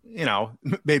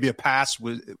 maybe a pass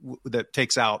that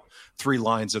takes out 3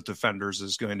 lines of defenders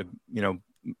is going to,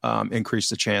 increase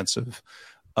the chance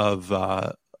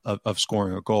of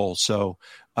scoring a goal. So,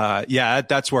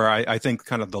 that's where I think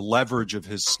kind of the leverage of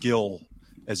his skill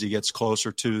as he gets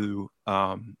closer to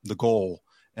the goal,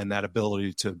 and that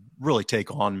ability to really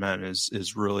take on men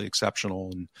is really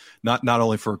exceptional, and not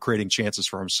only for creating chances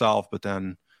for himself, but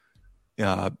then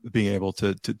being able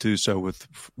to do so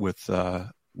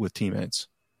with teammates.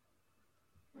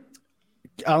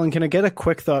 Alan, can I get a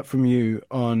quick thought from you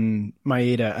on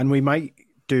Maeda? And we might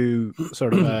do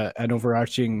sort of an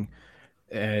overarching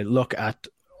look at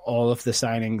all of the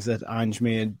signings that Ange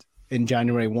made in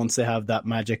January once they have that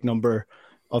magic number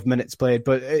of minutes played.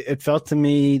 But it felt to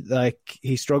me like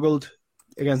he struggled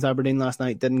against Aberdeen last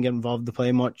night, didn't get involved to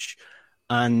play much.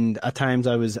 And at times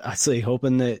I was actually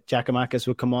hoping that Giakoumakis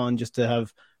would come on just to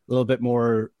have a little bit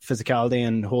more physicality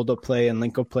and hold up play and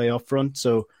link up play up front.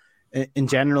 So in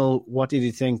general, what did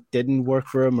you think didn't work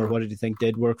for him, or what did you think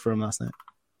did work for him last night?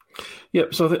 Yeah,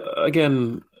 so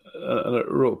again, I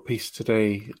wrote a piece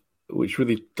today which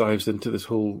really dives into this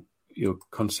whole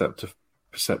concept of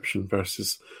perception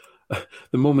versus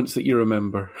the moments that you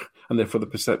remember, and therefore the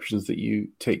perceptions that you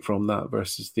take from that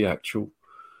versus the actual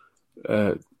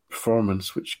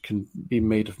performance, which can be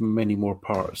made of many more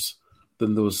parts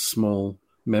than those small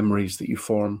memories that you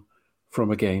form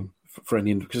from a game for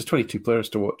any, because there's 22 players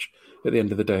to watch at the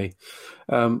end of the day.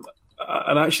 And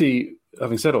actually,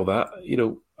 having said all that,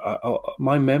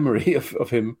 my memory of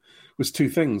him was two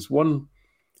things. One,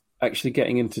 actually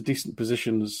getting into decent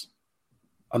positions,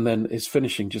 and then his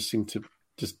finishing just seemed to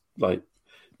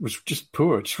was just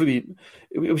poor. Just really,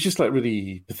 it was just like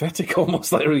really pathetic,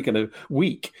 almost like really kind of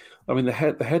weak. I mean, the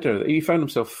header, he found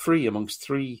himself free amongst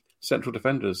three central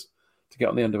defenders to get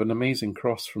on the end of an amazing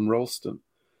cross from Ralston.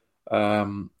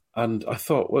 And I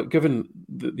thought, well, given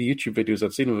the YouTube videos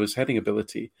I'd seen of his heading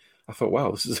ability, I thought,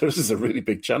 wow, this is a really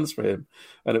big chance for him.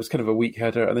 And it was kind of a weak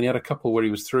header. And then he had a couple where he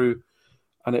was through,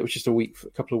 and it was just a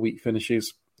couple of weak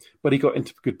finishes. But he got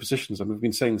into good positions. And we've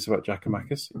been saying this about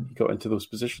Giakoumakis. He got into those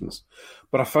positions.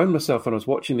 But I found myself, when I was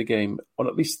watching the game, on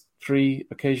at least 3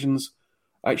 occasions,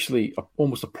 actually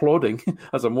almost applauding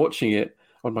as I'm watching it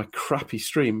on my crappy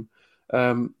stream,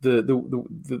 when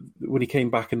he came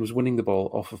back and was winning the ball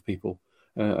off of people.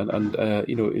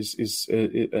 Is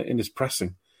in his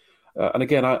pressing, and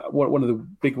again, one of the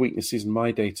big weaknesses in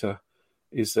my data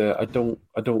is I don't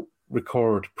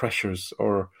record pressures,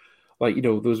 or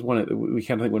there was one we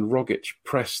can't think when Rogic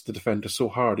pressed the defender so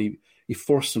hard he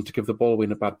forced him to give the ball away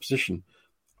in a bad position.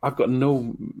 I've got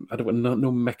no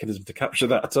mechanism to capture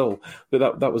that at all.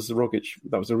 But that was the Rogic.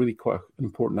 That was a really quite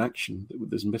important action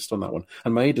that was missed on that one.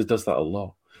 And Maeda does that a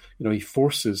lot. He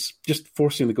forcing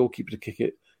the goalkeeper to kick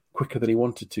it quicker than he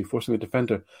wanted to, forcing the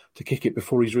defender to kick it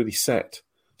before he's really set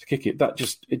to kick it.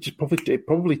 It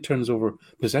probably turns over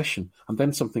possession, and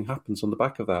then something happens on the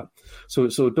back of that. So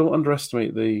don't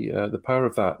underestimate the power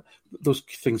of that. Those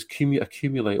things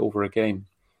accumulate over a game.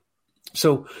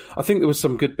 So I think there was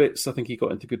some good bits. I think he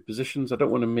got into good positions. I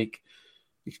don't want to make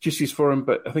excuses for him,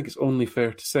 but I think it's only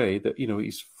fair to say that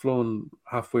he's flown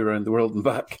halfway around the world and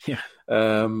back. Yeah.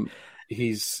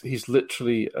 He's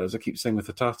literally, as I keep saying with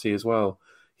Hatate as well,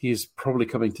 he's probably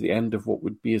coming to the end of what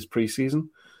would be his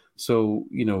pre-season. So,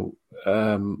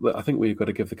 I think we've got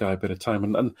to give the guy a bit of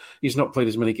time. And he's not played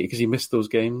as many games because he missed those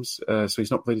games. So he's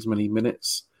not played as many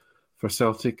minutes for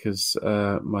Celtic as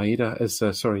Hatate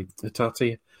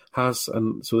has.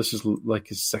 And so this is like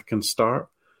his second start,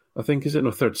 I think, is it?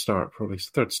 No, third start, probably.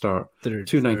 Third start.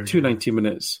 290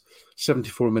 minutes,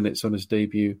 74 minutes on his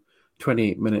debut,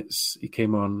 28 minutes he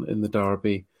came on in the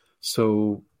derby.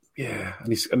 So... yeah,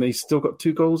 and he's still got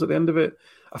 2 goals at the end of it.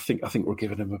 I think we're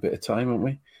giving him a bit of time, aren't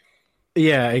we?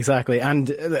 Yeah, exactly.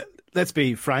 And let's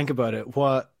be frank about it.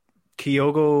 What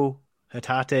Kyogo,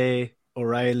 Hatate,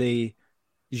 O'Reilly,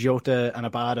 Jota, and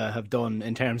Abada have done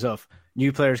in terms of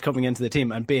new players coming into the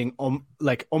team and being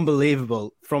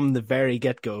unbelievable from the very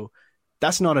get-go,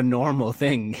 that's not a normal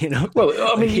thing,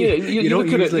 Well, I mean, you look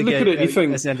at it, you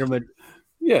think... a centre mid.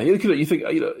 Yeah, you look at it, you think,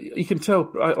 you can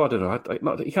tell, I don't know,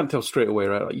 you can't tell straight away,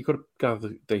 right? You've got to gather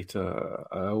the data,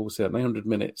 I always say, at 900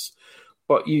 minutes.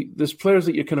 But there's players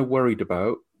that you're kind of worried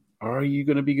about. Are you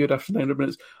going to be good after 900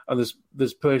 minutes? And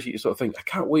there's players you sort of think, I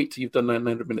can't wait till you've done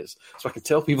 900 minutes so I can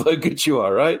tell people how good you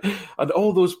are, right? And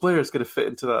all those players going to fit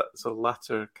into that sort of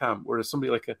latter camp, whereas somebody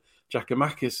like a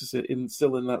Giakoumakis is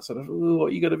still in that sort of,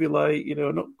 what are you going to be like?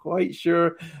 Not quite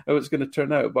sure how it's going to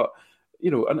turn out. But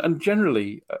and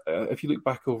generally, if you look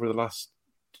back over the last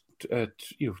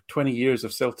 20 years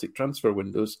of Celtic transfer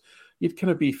windows, you'd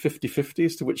kind of be 50-50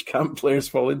 as to which camp players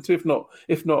fall into, if not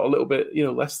a little bit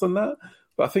less than that.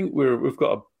 But I think we've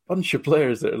got a bunch of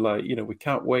players that are like, we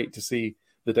can't wait to see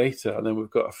the data, and then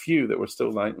we've got a few that we're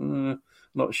still like,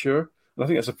 not sure. And I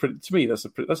think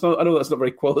that's not. I know that's not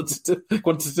very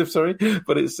quantitative, sorry,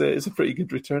 but it's a pretty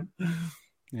good return.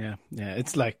 Yeah.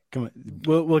 It's like,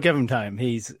 we'll give him time.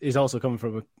 He's also coming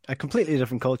from a completely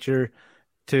different culture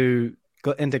to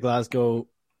go into Glasgow,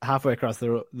 halfway across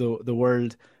the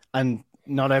world, and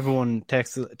not everyone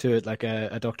takes to it like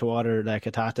a duck to water like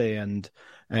Hatate and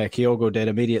Kyogo did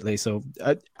immediately. So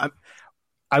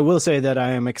I will say that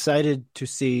I am excited to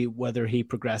see whether he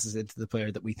progresses into the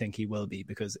player that we think he will be,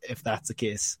 because if that's the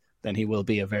case, then he will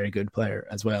be a very good player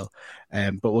as well.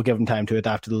 But we'll give him time to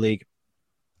adapt to the league.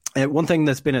 One thing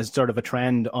that's been a sort of a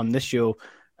trend on this show,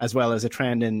 as well as a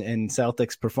trend in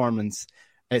Celtic's performance,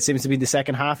 it seems to be the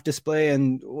second half display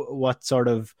and what sort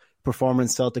of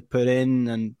performance Celtic put in.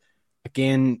 And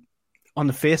again, on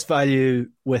the face value,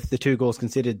 with the 2 goals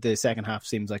conceded, the second half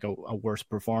seems like a worse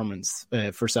performance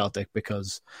for Celtic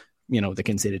because, they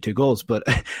conceded 2 goals. But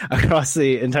across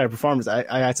the entire performance, I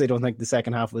actually don't think the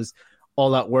second half was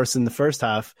all that worse than the first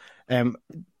half.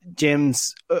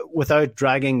 James, without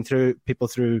dragging people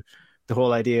through the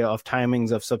whole idea of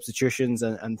timings of substitutions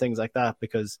and things like that,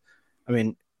 because,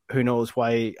 who knows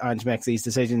why Ange makes these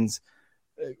decisions.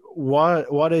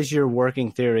 What is your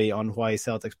working theory on why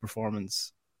Celtic's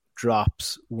performance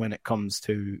drops when it comes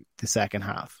to the second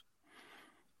half?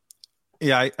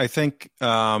 Yeah, I think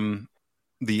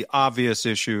the obvious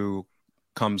issue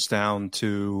comes down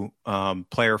to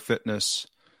player fitness,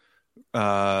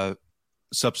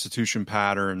 substitution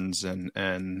patterns,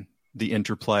 and the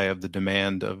interplay of the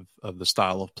demand of the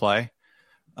style of play.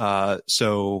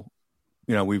 So,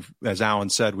 we've, as Alan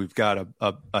said, we've got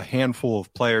a handful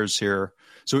of players here.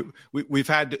 So we've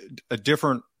had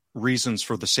different reasons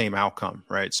for the same outcome,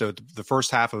 right? So the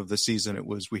first half of the season,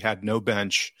 we had no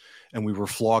bench and we were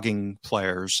flogging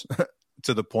players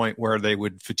to the point where they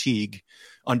would fatigue,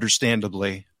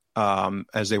 understandably,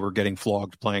 as they were getting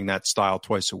flogged playing that style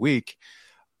twice a week.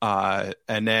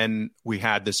 And then we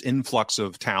had this influx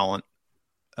of talent.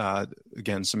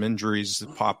 Again, some injuries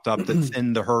that popped up that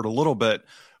thinned the herd a little bit,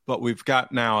 but we've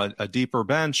got now a deeper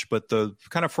bench. But the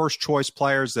kind of first choice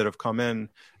players that have come in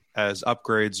as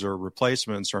upgrades or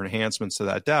replacements or enhancements to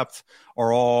that depth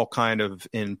are all kind of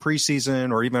in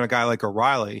preseason, or even a guy like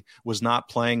O'Reilly was not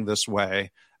playing this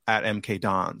way at MK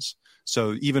Dons.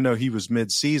 So even though he was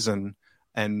mid-season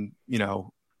and,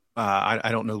 I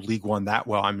don't know League One that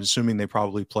well, I'm assuming they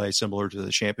probably play similar to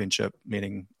the Championship,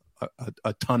 meaning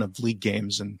a ton of league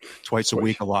games and twice a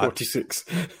week a lot. 46.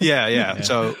 Yeah.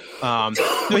 So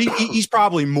he's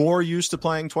probably more used to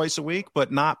playing twice a week,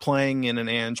 but not playing in an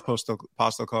Ange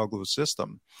Postecoglou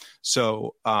system.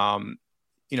 So,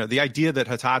 the idea that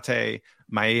Hatate,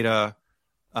 Maeda,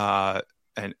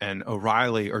 and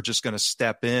O'Reilly are just going to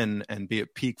step in and be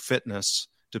at peak fitness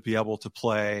to be able to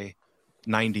play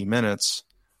 90 minutes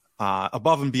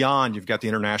above and beyond. You've got the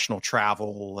international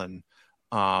travel and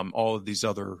all of these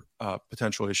other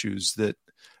potential issues that,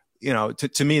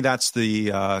 to me, that's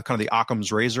the kind of the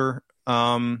Occam's razor.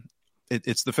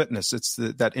 It's the fitness. It's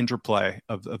that interplay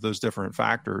of those different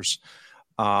factors.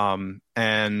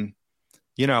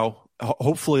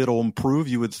 Hopefully it'll improve.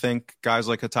 You would think guys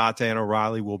like Hatate and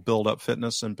O'Reilly will build up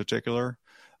fitness in particular.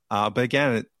 But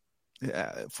again,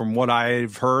 from what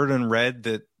I've heard and read,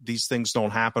 that these things don't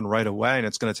happen right away, and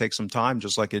it's going to take some time,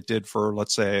 just like it did for,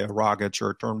 let's say, a Rogic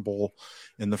or a Turnbull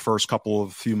in the first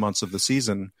few months of the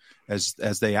season as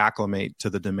they acclimate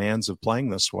to the demands of playing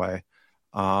this way.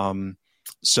 It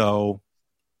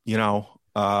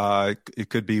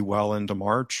could be well into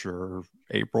March or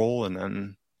April, and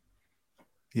then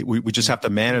we just have to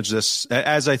manage this.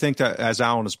 As I think that, as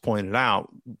Alan has pointed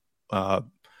out,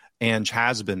 Ange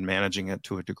has been managing it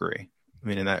to a degree. I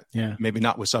mean, maybe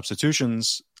not with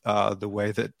substitutions the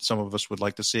way that some of us would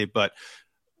like to see, but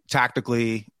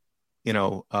tactically,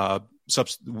 who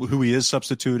he is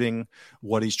substituting,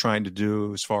 what he's trying to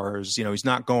do as far as, he's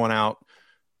not going out.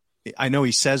 I know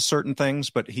he says certain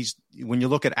things, but when you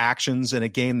look at actions in a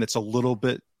game that's a little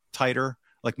bit tighter,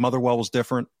 like Motherwell was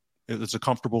different. It was a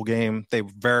comfortable game. They were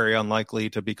very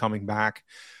unlikely to be coming back.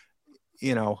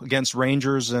 Against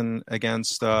Rangers and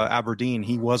against Aberdeen,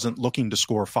 he wasn't looking to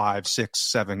score 5, 6,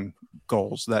 7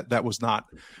 goals. That was not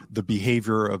the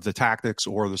behavior of the tactics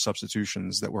or the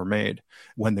substitutions that were made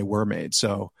when they were made.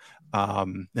 So,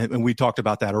 and we talked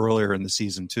about that earlier in the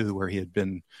season too, where he had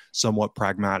been somewhat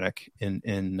pragmatic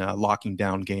in locking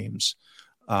down games.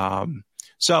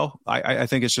 So I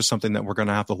think it's just something that we're going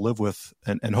to have to live with,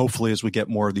 and hopefully as we get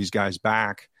more of these guys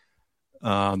back,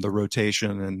 the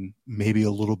rotation and maybe a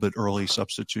little bit early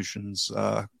substitutions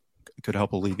could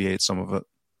help alleviate some of it.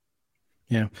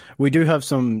 Yeah, we do have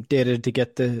some data to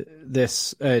get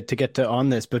on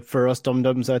this, but for us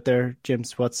dum-dums out there,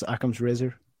 James, what's Occam's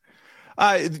razor?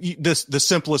 The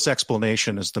simplest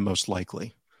explanation is the most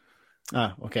likely.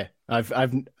 Ah, okay.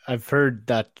 I've heard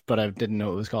that, but I didn't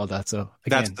know it was called that. So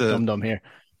again, that's dum-dum here.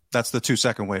 That's the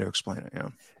 2-second way to explain it. Yeah.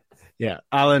 Yeah,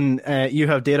 Alan, you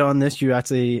have data on this. You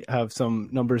actually have some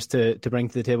numbers to bring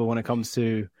to the table when it comes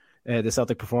to the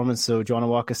Celtic performance. So do you want to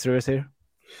walk us through it here?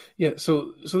 Yeah,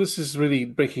 so this is really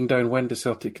breaking down when does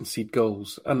Celtic concede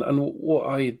goals. And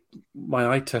what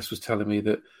my eye test was telling me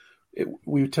that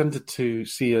we tended to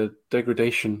see a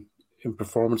degradation in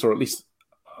performance, or at least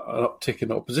an uptick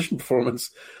in opposition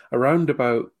performance around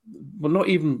about, well, not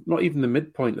even the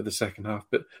midpoint of the second half,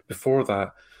 but before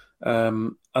that.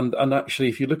 And actually,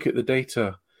 if you look at the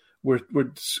data, we're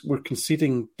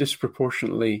conceding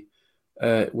disproportionately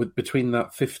with between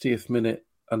that 50th minute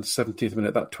and 70th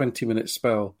minute, that 20-minute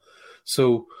spell.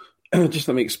 So just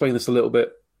let me explain this a little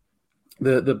bit.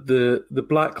 The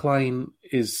black line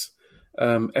is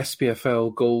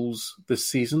SPFL goals this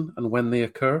season and when they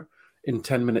occur in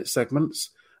 10-minute segments.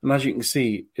 And as you can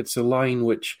see, it's a line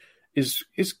which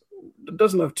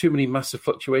doesn't have too many massive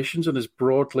fluctuations and is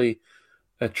broadly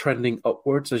trending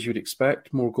upwards, as you'd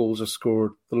expect. More goals are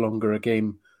scored the longer a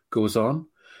game goes on.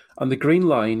 And the green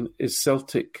line is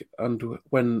Celtic, and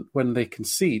when they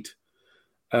concede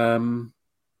between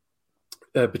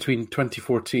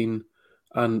 2014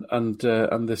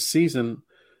 and this season,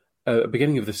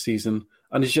 beginning of this season,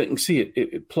 and as you can see,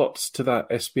 it plots to that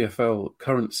SPFL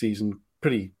current season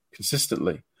pretty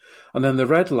consistently. And then the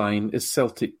red line is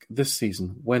Celtic this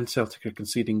season, when Celtic are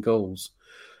conceding goals.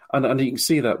 And you can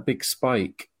see that big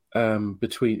spike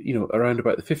between, around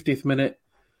about the 50th minute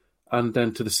and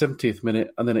then to the 70th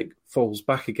minute, and then it falls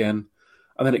back again,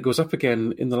 and then it goes up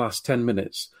again in the last 10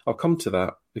 minutes. I'll come to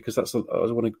that because I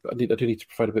do need to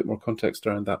provide a bit more context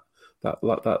around that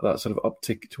sort of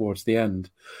uptick towards the end.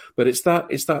 But it's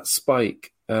that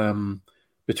spike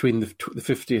between the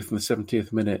 50th and the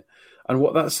 70th minute. And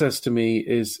what that says to me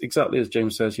is exactly as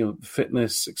James says, the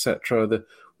fitness, etc.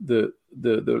 The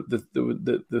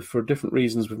for different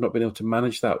reasons we've not been able to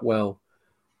manage that well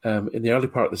in the early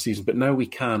part of the season, but now we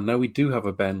can. Now we do have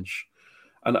a bench,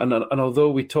 and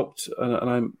although we talked, and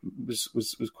I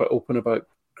was quite open about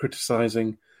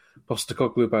criticising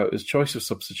Postecoglou about his choice of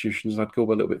substitutions, and I'd go a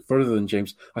little bit further than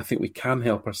James. I think we can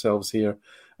help ourselves here.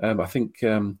 I think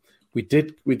we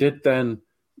did then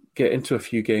get into a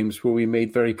few games where we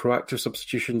made very proactive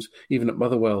substitutions. Even at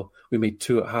Motherwell, we made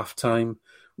 2 at half-time.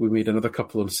 We made another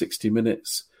couple on 60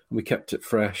 minutes, and we kept it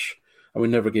fresh. And we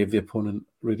never gave the opponent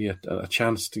really a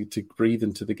chance to breathe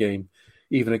into the game.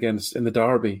 Even against in the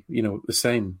derby, the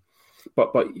same.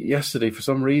 But yesterday, for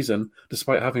some reason,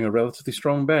 despite having a relatively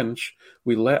strong bench,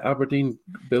 we let Aberdeen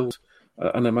build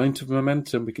an amount of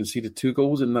momentum. We conceded 2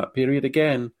 goals in that period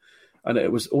again, and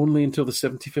it was only until the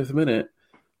 75th minute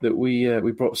that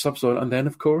we brought subs on. And then,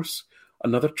 of course,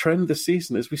 another trend this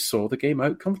season is we saw the game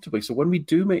out comfortably. So when we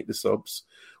do make the subs,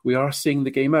 we are seeing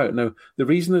the game out. Now, the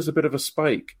reason there's a bit of a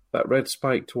spike, that red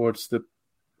spike towards the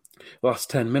last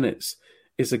 10 minutes,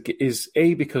 is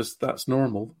because that's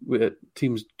normal.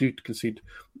 Teams do concede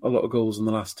a lot of goals in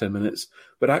the last 10 minutes,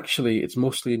 but actually it's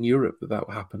mostly in Europe that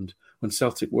happened when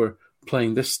Celtic were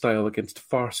playing this style against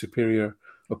far superior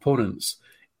opponents.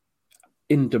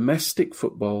 In domestic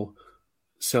football,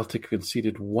 Celtic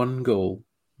conceded one goal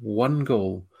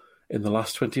in the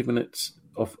last 20 minutes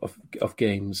of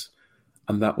games,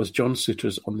 and that was John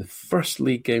Souttar's on the first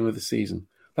league game of the season.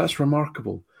 That's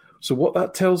remarkable. So what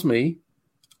that tells me,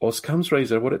 Oskams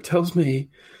Razor, what it tells me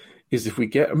is if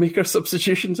we make our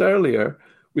substitutions earlier,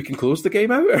 we can close the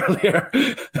game out earlier.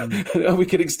 And we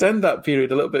can extend that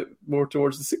period a little bit more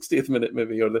towards the 60th minute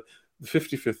maybe, or the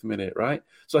 55th minute, right?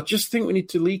 So I just think we need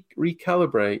to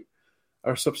recalibrate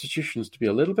our substitutions to be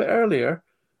a little bit earlier,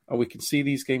 and we can see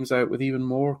these games out with even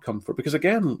more comfort. Because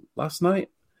again, last night,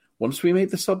 once we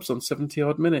made the subs on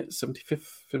 70-odd minutes,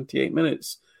 75, 78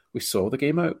 minutes, we saw the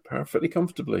game out perfectly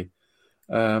comfortably.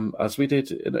 As we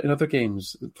did in other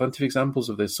games. Plenty of examples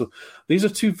of this. So these are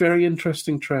 2 very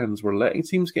interesting trends. We're letting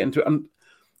teams get into it. And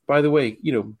by the way,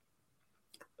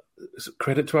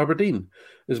 credit to Aberdeen.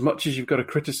 As much as you've got to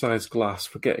criticise Glass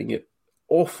for getting it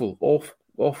awful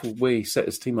way he set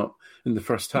his team up in the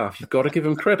first half, you've got to give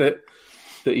him credit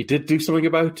that he did do something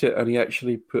about it, and he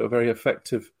actually put a very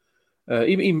effective,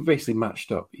 he basically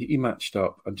matched up. He matched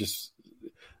up and just,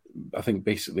 I think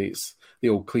basically it's the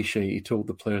old cliche, he told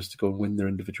the players to go and win their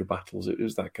individual battles. It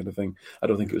was that kind of thing. I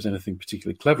don't think it was anything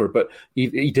particularly clever, but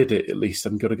he did it at least,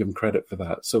 and got to give him credit for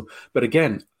that. So, but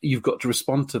again, you've got to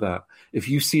respond to that. If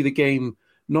you see the game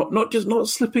not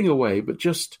slipping away, but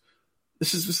just,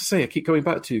 this is to say, I keep coming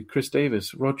back to Chris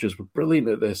Davis, Rodgers were brilliant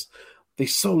at this. They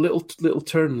saw little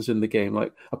turns in the game,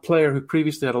 like a player who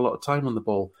previously had a lot of time on the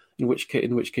ball, in which case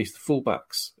the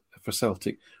fullbacks for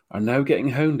Celtic are now getting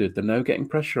hounded. They're now getting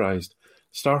pressurised.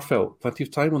 Starfelt, plenty of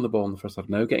time on the ball in the first half,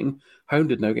 now getting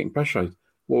hounded, now getting pressurised.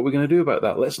 What are we going to do about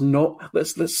that?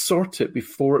 Let's sort it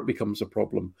before it becomes a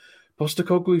problem.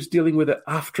 Postecoglou's dealing with it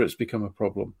after it's become a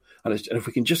problem, and if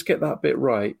we can just get that bit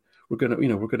right, we're going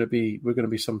to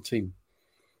be some team.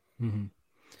 Mm-hmm.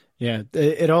 Yeah,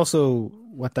 it also,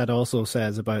 what that also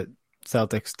says about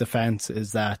Celtic's defence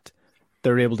is that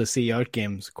they're able to see out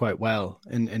games quite well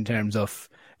in terms of,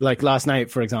 like last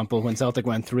night, for example, when Celtic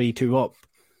went 3-2 up,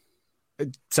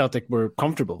 Celtic were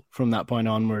comfortable from that point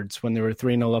onwards. When they were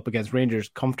 3-0 up against Rangers,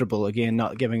 comfortable again,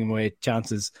 not giving away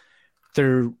chances.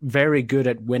 They're very good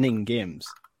at winning games.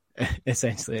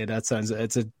 essentially. It's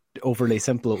an overly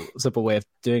simple way of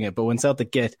doing it. But when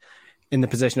Celtic get in the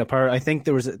position of power, I think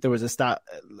there was a stat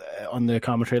on the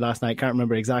commentary last night. Can't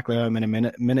remember exactly how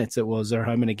many minutes it was or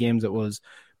how many games it was.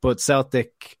 But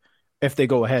Celtic, if they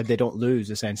go ahead, they don't lose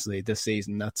essentially this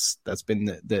season. That's been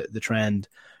the trend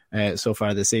so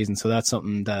far this season. So that's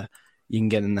something that you can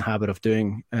get in the habit of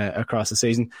doing across the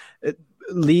season.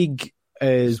 League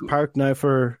is parked now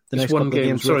for the next couple of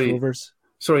games.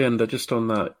 Sorry, Enda, just on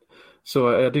that.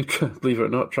 So I do, believe it or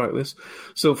not, track this.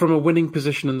 So from a winning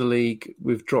position in the league,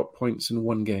 we've dropped points in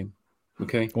one game.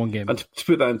 Okay? One game. And to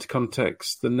put that into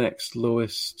context, the next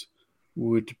lowest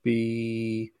would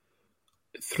be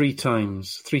three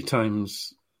times. Three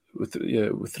would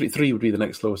be the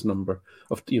next lowest number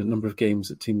of number of games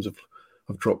that teams have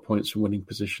dropped points from winning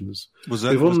positions. Was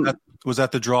that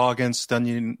the draw against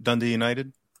Dundee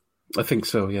United? I think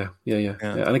so, yeah.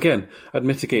 And again, I'd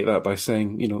mitigate that by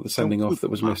saying, the sending off that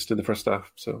was missed in the first half.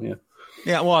 So, yeah.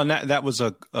 Yeah, well, and that was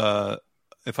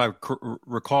if I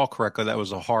recall correctly, that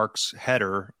was a Harks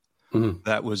header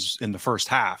that was in the first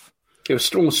half. It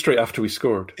was almost straight after we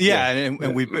scored. Yeah,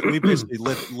 and we basically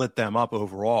lit them up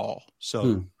overall.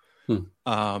 So,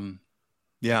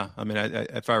 yeah, I mean,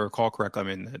 if I recall correctly, I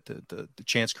mean, the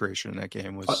chance creation in that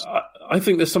game was. I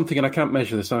think there's something, and I can't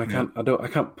measure this, and I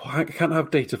can't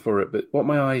have data for it. But what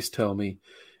my eyes tell me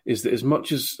is that as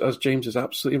much as James is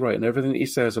absolutely right, and everything that he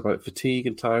says about fatigue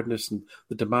and tiredness and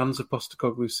the demands of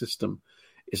Postecoglou's system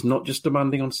is not just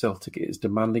demanding on Celtic; it is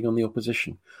demanding on the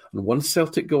opposition. And once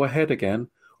Celtic go ahead again,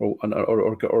 or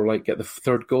like get the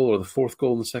third goal or the fourth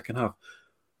goal in the second half,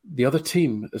 the other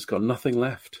team has got nothing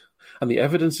left. And the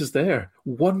evidence is there.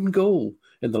 One goal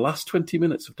in the last 20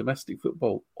 minutes of domestic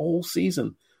football all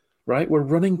season, right? We're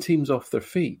running teams off their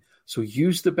feet. So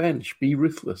use the bench. Be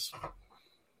ruthless.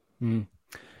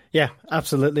 Yeah,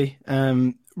 absolutely.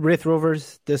 Raith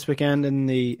Rovers this weekend in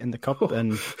the cup,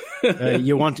 and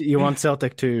you want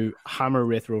Celtic to hammer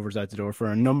Raith Rovers out the door for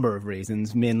a number of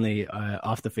reasons, mainly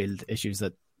off the field issues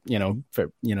that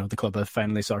the club have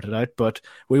finally sorted out. But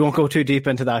we won't go too deep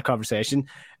into that conversation.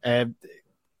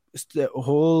 The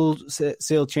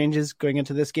wholesale changes going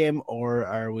into this game, or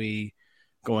are we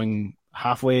going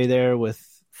halfway there with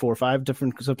 4 or 5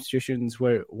 different substitutions?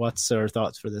 What's our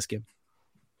thoughts for this game?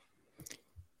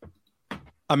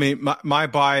 I mean, my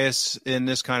bias in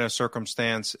this kind of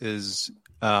circumstance is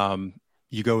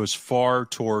you go as far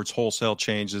towards wholesale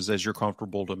changes as you're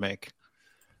comfortable to make,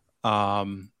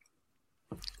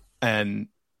 and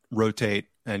rotate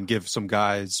and give some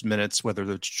guys minutes, whether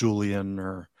it's Julian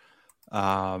or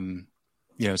some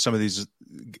of these,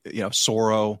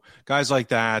 Soro, guys like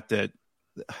that they're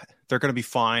going to be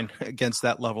fine against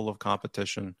that level of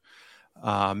competition.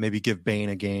 Maybe give Bain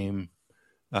a game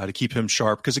to keep him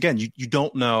sharp. Because again, you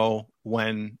don't know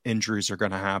when injuries are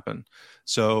going to happen.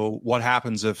 So what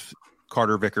happens if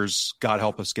Carter Vickers, God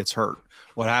help us, gets hurt?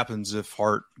 What happens if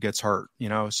Hart gets hurt?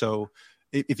 So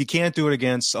if you can't do it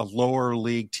against a lower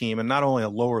league team, and not only a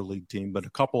lower league team, but a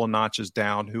couple of notches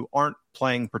down who aren't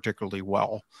playing particularly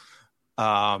well,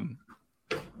 when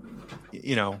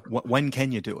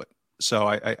can you do it? So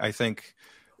I think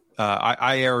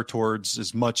I err towards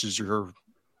as much as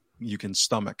you can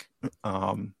stomach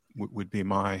would be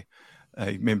my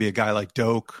maybe a guy like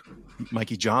Doak.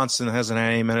 Mikey Johnson hasn't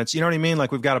had any minutes. You know what I mean?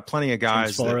 Like we've got plenty of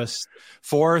guys.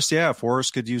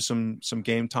 Forrest could use some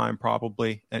game time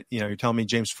probably. And, you're telling me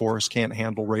James Forrest can't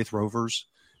handle Raith Rovers,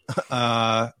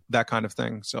 that kind of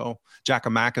thing. So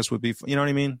Giakoumakis would be. You know what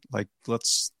I mean? Like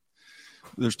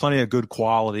there's plenty of good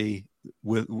quality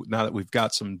now that we've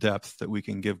got some depth that we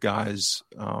can give guys.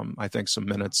 I think some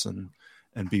minutes and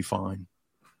be fine.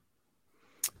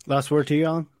 Last word to you,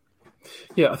 Alan.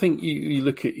 Yeah, I think you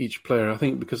look at each player. I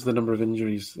think because of the number of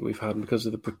injuries that we've had and because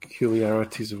of the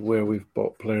peculiarities of where we've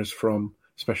bought players from,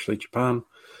 especially Japan,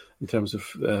 in terms of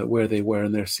where they were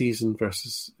in their season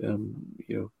versus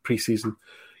pre-season,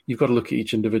 you've got to look at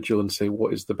each individual and say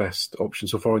what is the best option.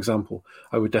 So, for example,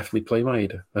 I would definitely play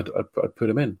Maeda. I'd put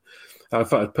him in. In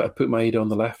fact, I'd put Maeda on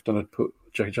the left and I'd put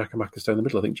Giakoumakis down the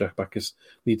middle. I think Giakoumakis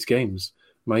needs games.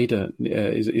 Maeda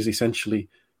is essentially.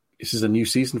 This is a new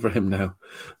season for him now.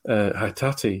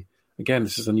 Haitati, again,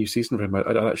 this is a new season for him.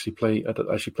 I'd actually play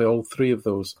all 3 of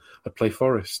those. I'd play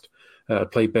Forrest.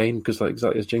 I'd play Bain because, like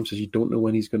exactly as James says, you don't know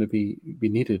when he's going to be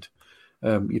needed.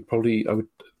 I would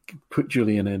put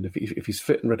Julian in if he's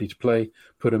fit and ready to play.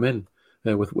 Put him in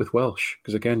with Welsh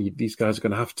because again, these guys are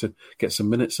going to have to get some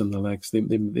minutes in the legs. They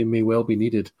may well be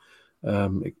needed.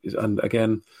 And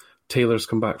again, Taylor's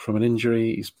come back from an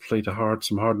injury. He's played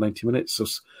some hard 90 minutes.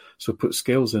 So put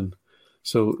Scales in.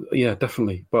 So yeah,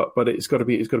 definitely. But it's got to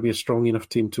be a strong enough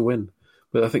team to win.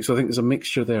 But I think there's a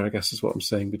mixture there, I guess, is what I'm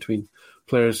saying, between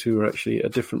players who are actually a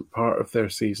different part of their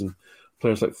season,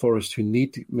 players like Forrest who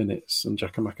need minutes and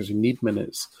Giakoumakis who need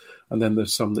minutes, and then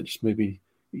there's some that just maybe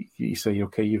you say,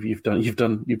 okay, you've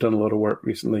done a lot of work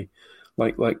recently,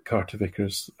 like Carter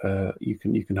Vickers, you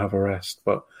can have a rest,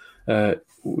 but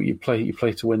you play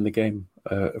to win the game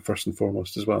first and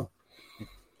foremost as well.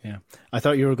 Yeah, I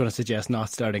thought you were going to suggest not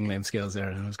starting Liam Scales there,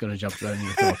 and I was going to jump down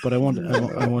your throat, but I won't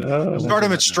start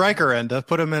him at striker end.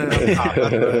 Put him in.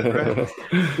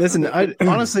 Listen, I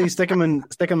honestly stick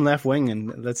him left wing,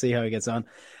 and let's see how he gets on.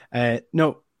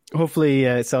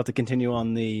 Hopefully Celtic continue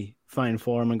on the fine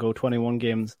form and go 21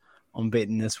 games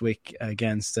unbeaten this week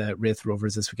against Raith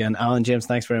Rovers this weekend. Alan, James,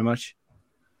 thanks very much.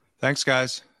 Thanks,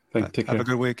 guys. Have a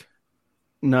good week.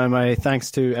 Now, my thanks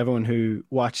to everyone who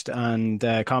watched and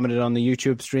commented on the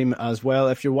YouTube stream as well.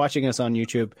 If you're watching us on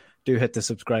YouTube, do hit the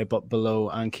subscribe button below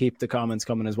and keep the comments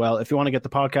coming as well. If you want to get the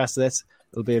podcast of this,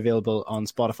 it'll be available on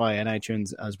Spotify and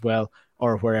iTunes as well,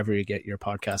 or wherever you get your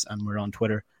podcasts. And we're on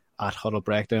Twitter at Huddle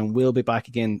Breakdown. We'll be back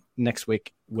again next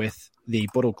week with the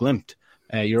Bodo Glimt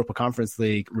Europa Conference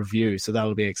League review. So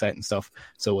that'll be exciting stuff.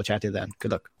 So we'll chat to you then.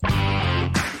 Good luck.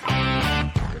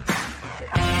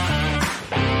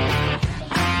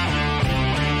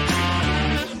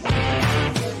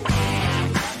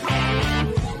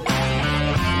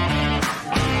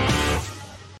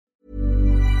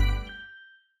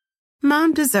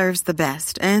 Mom deserves the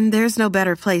best, and there's no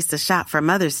better place to shop for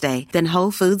Mother's Day than Whole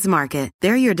Foods Market.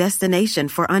 They're your destination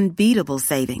for unbeatable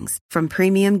savings, from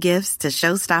premium gifts to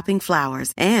show-stopping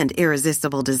flowers and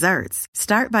irresistible desserts.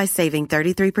 Start by saving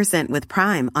 33% with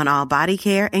Prime on all body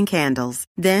care and candles.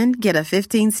 Then get a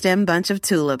 15-stem bunch of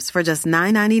tulips for just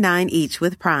 $9.99 each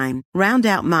with Prime. Round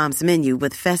out Mom's menu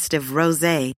with festive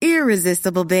rosé,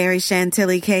 irresistible berry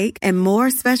chantilly cake, and more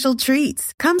special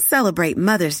treats. Come celebrate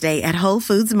Mother's Day at Whole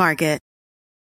Foods Market.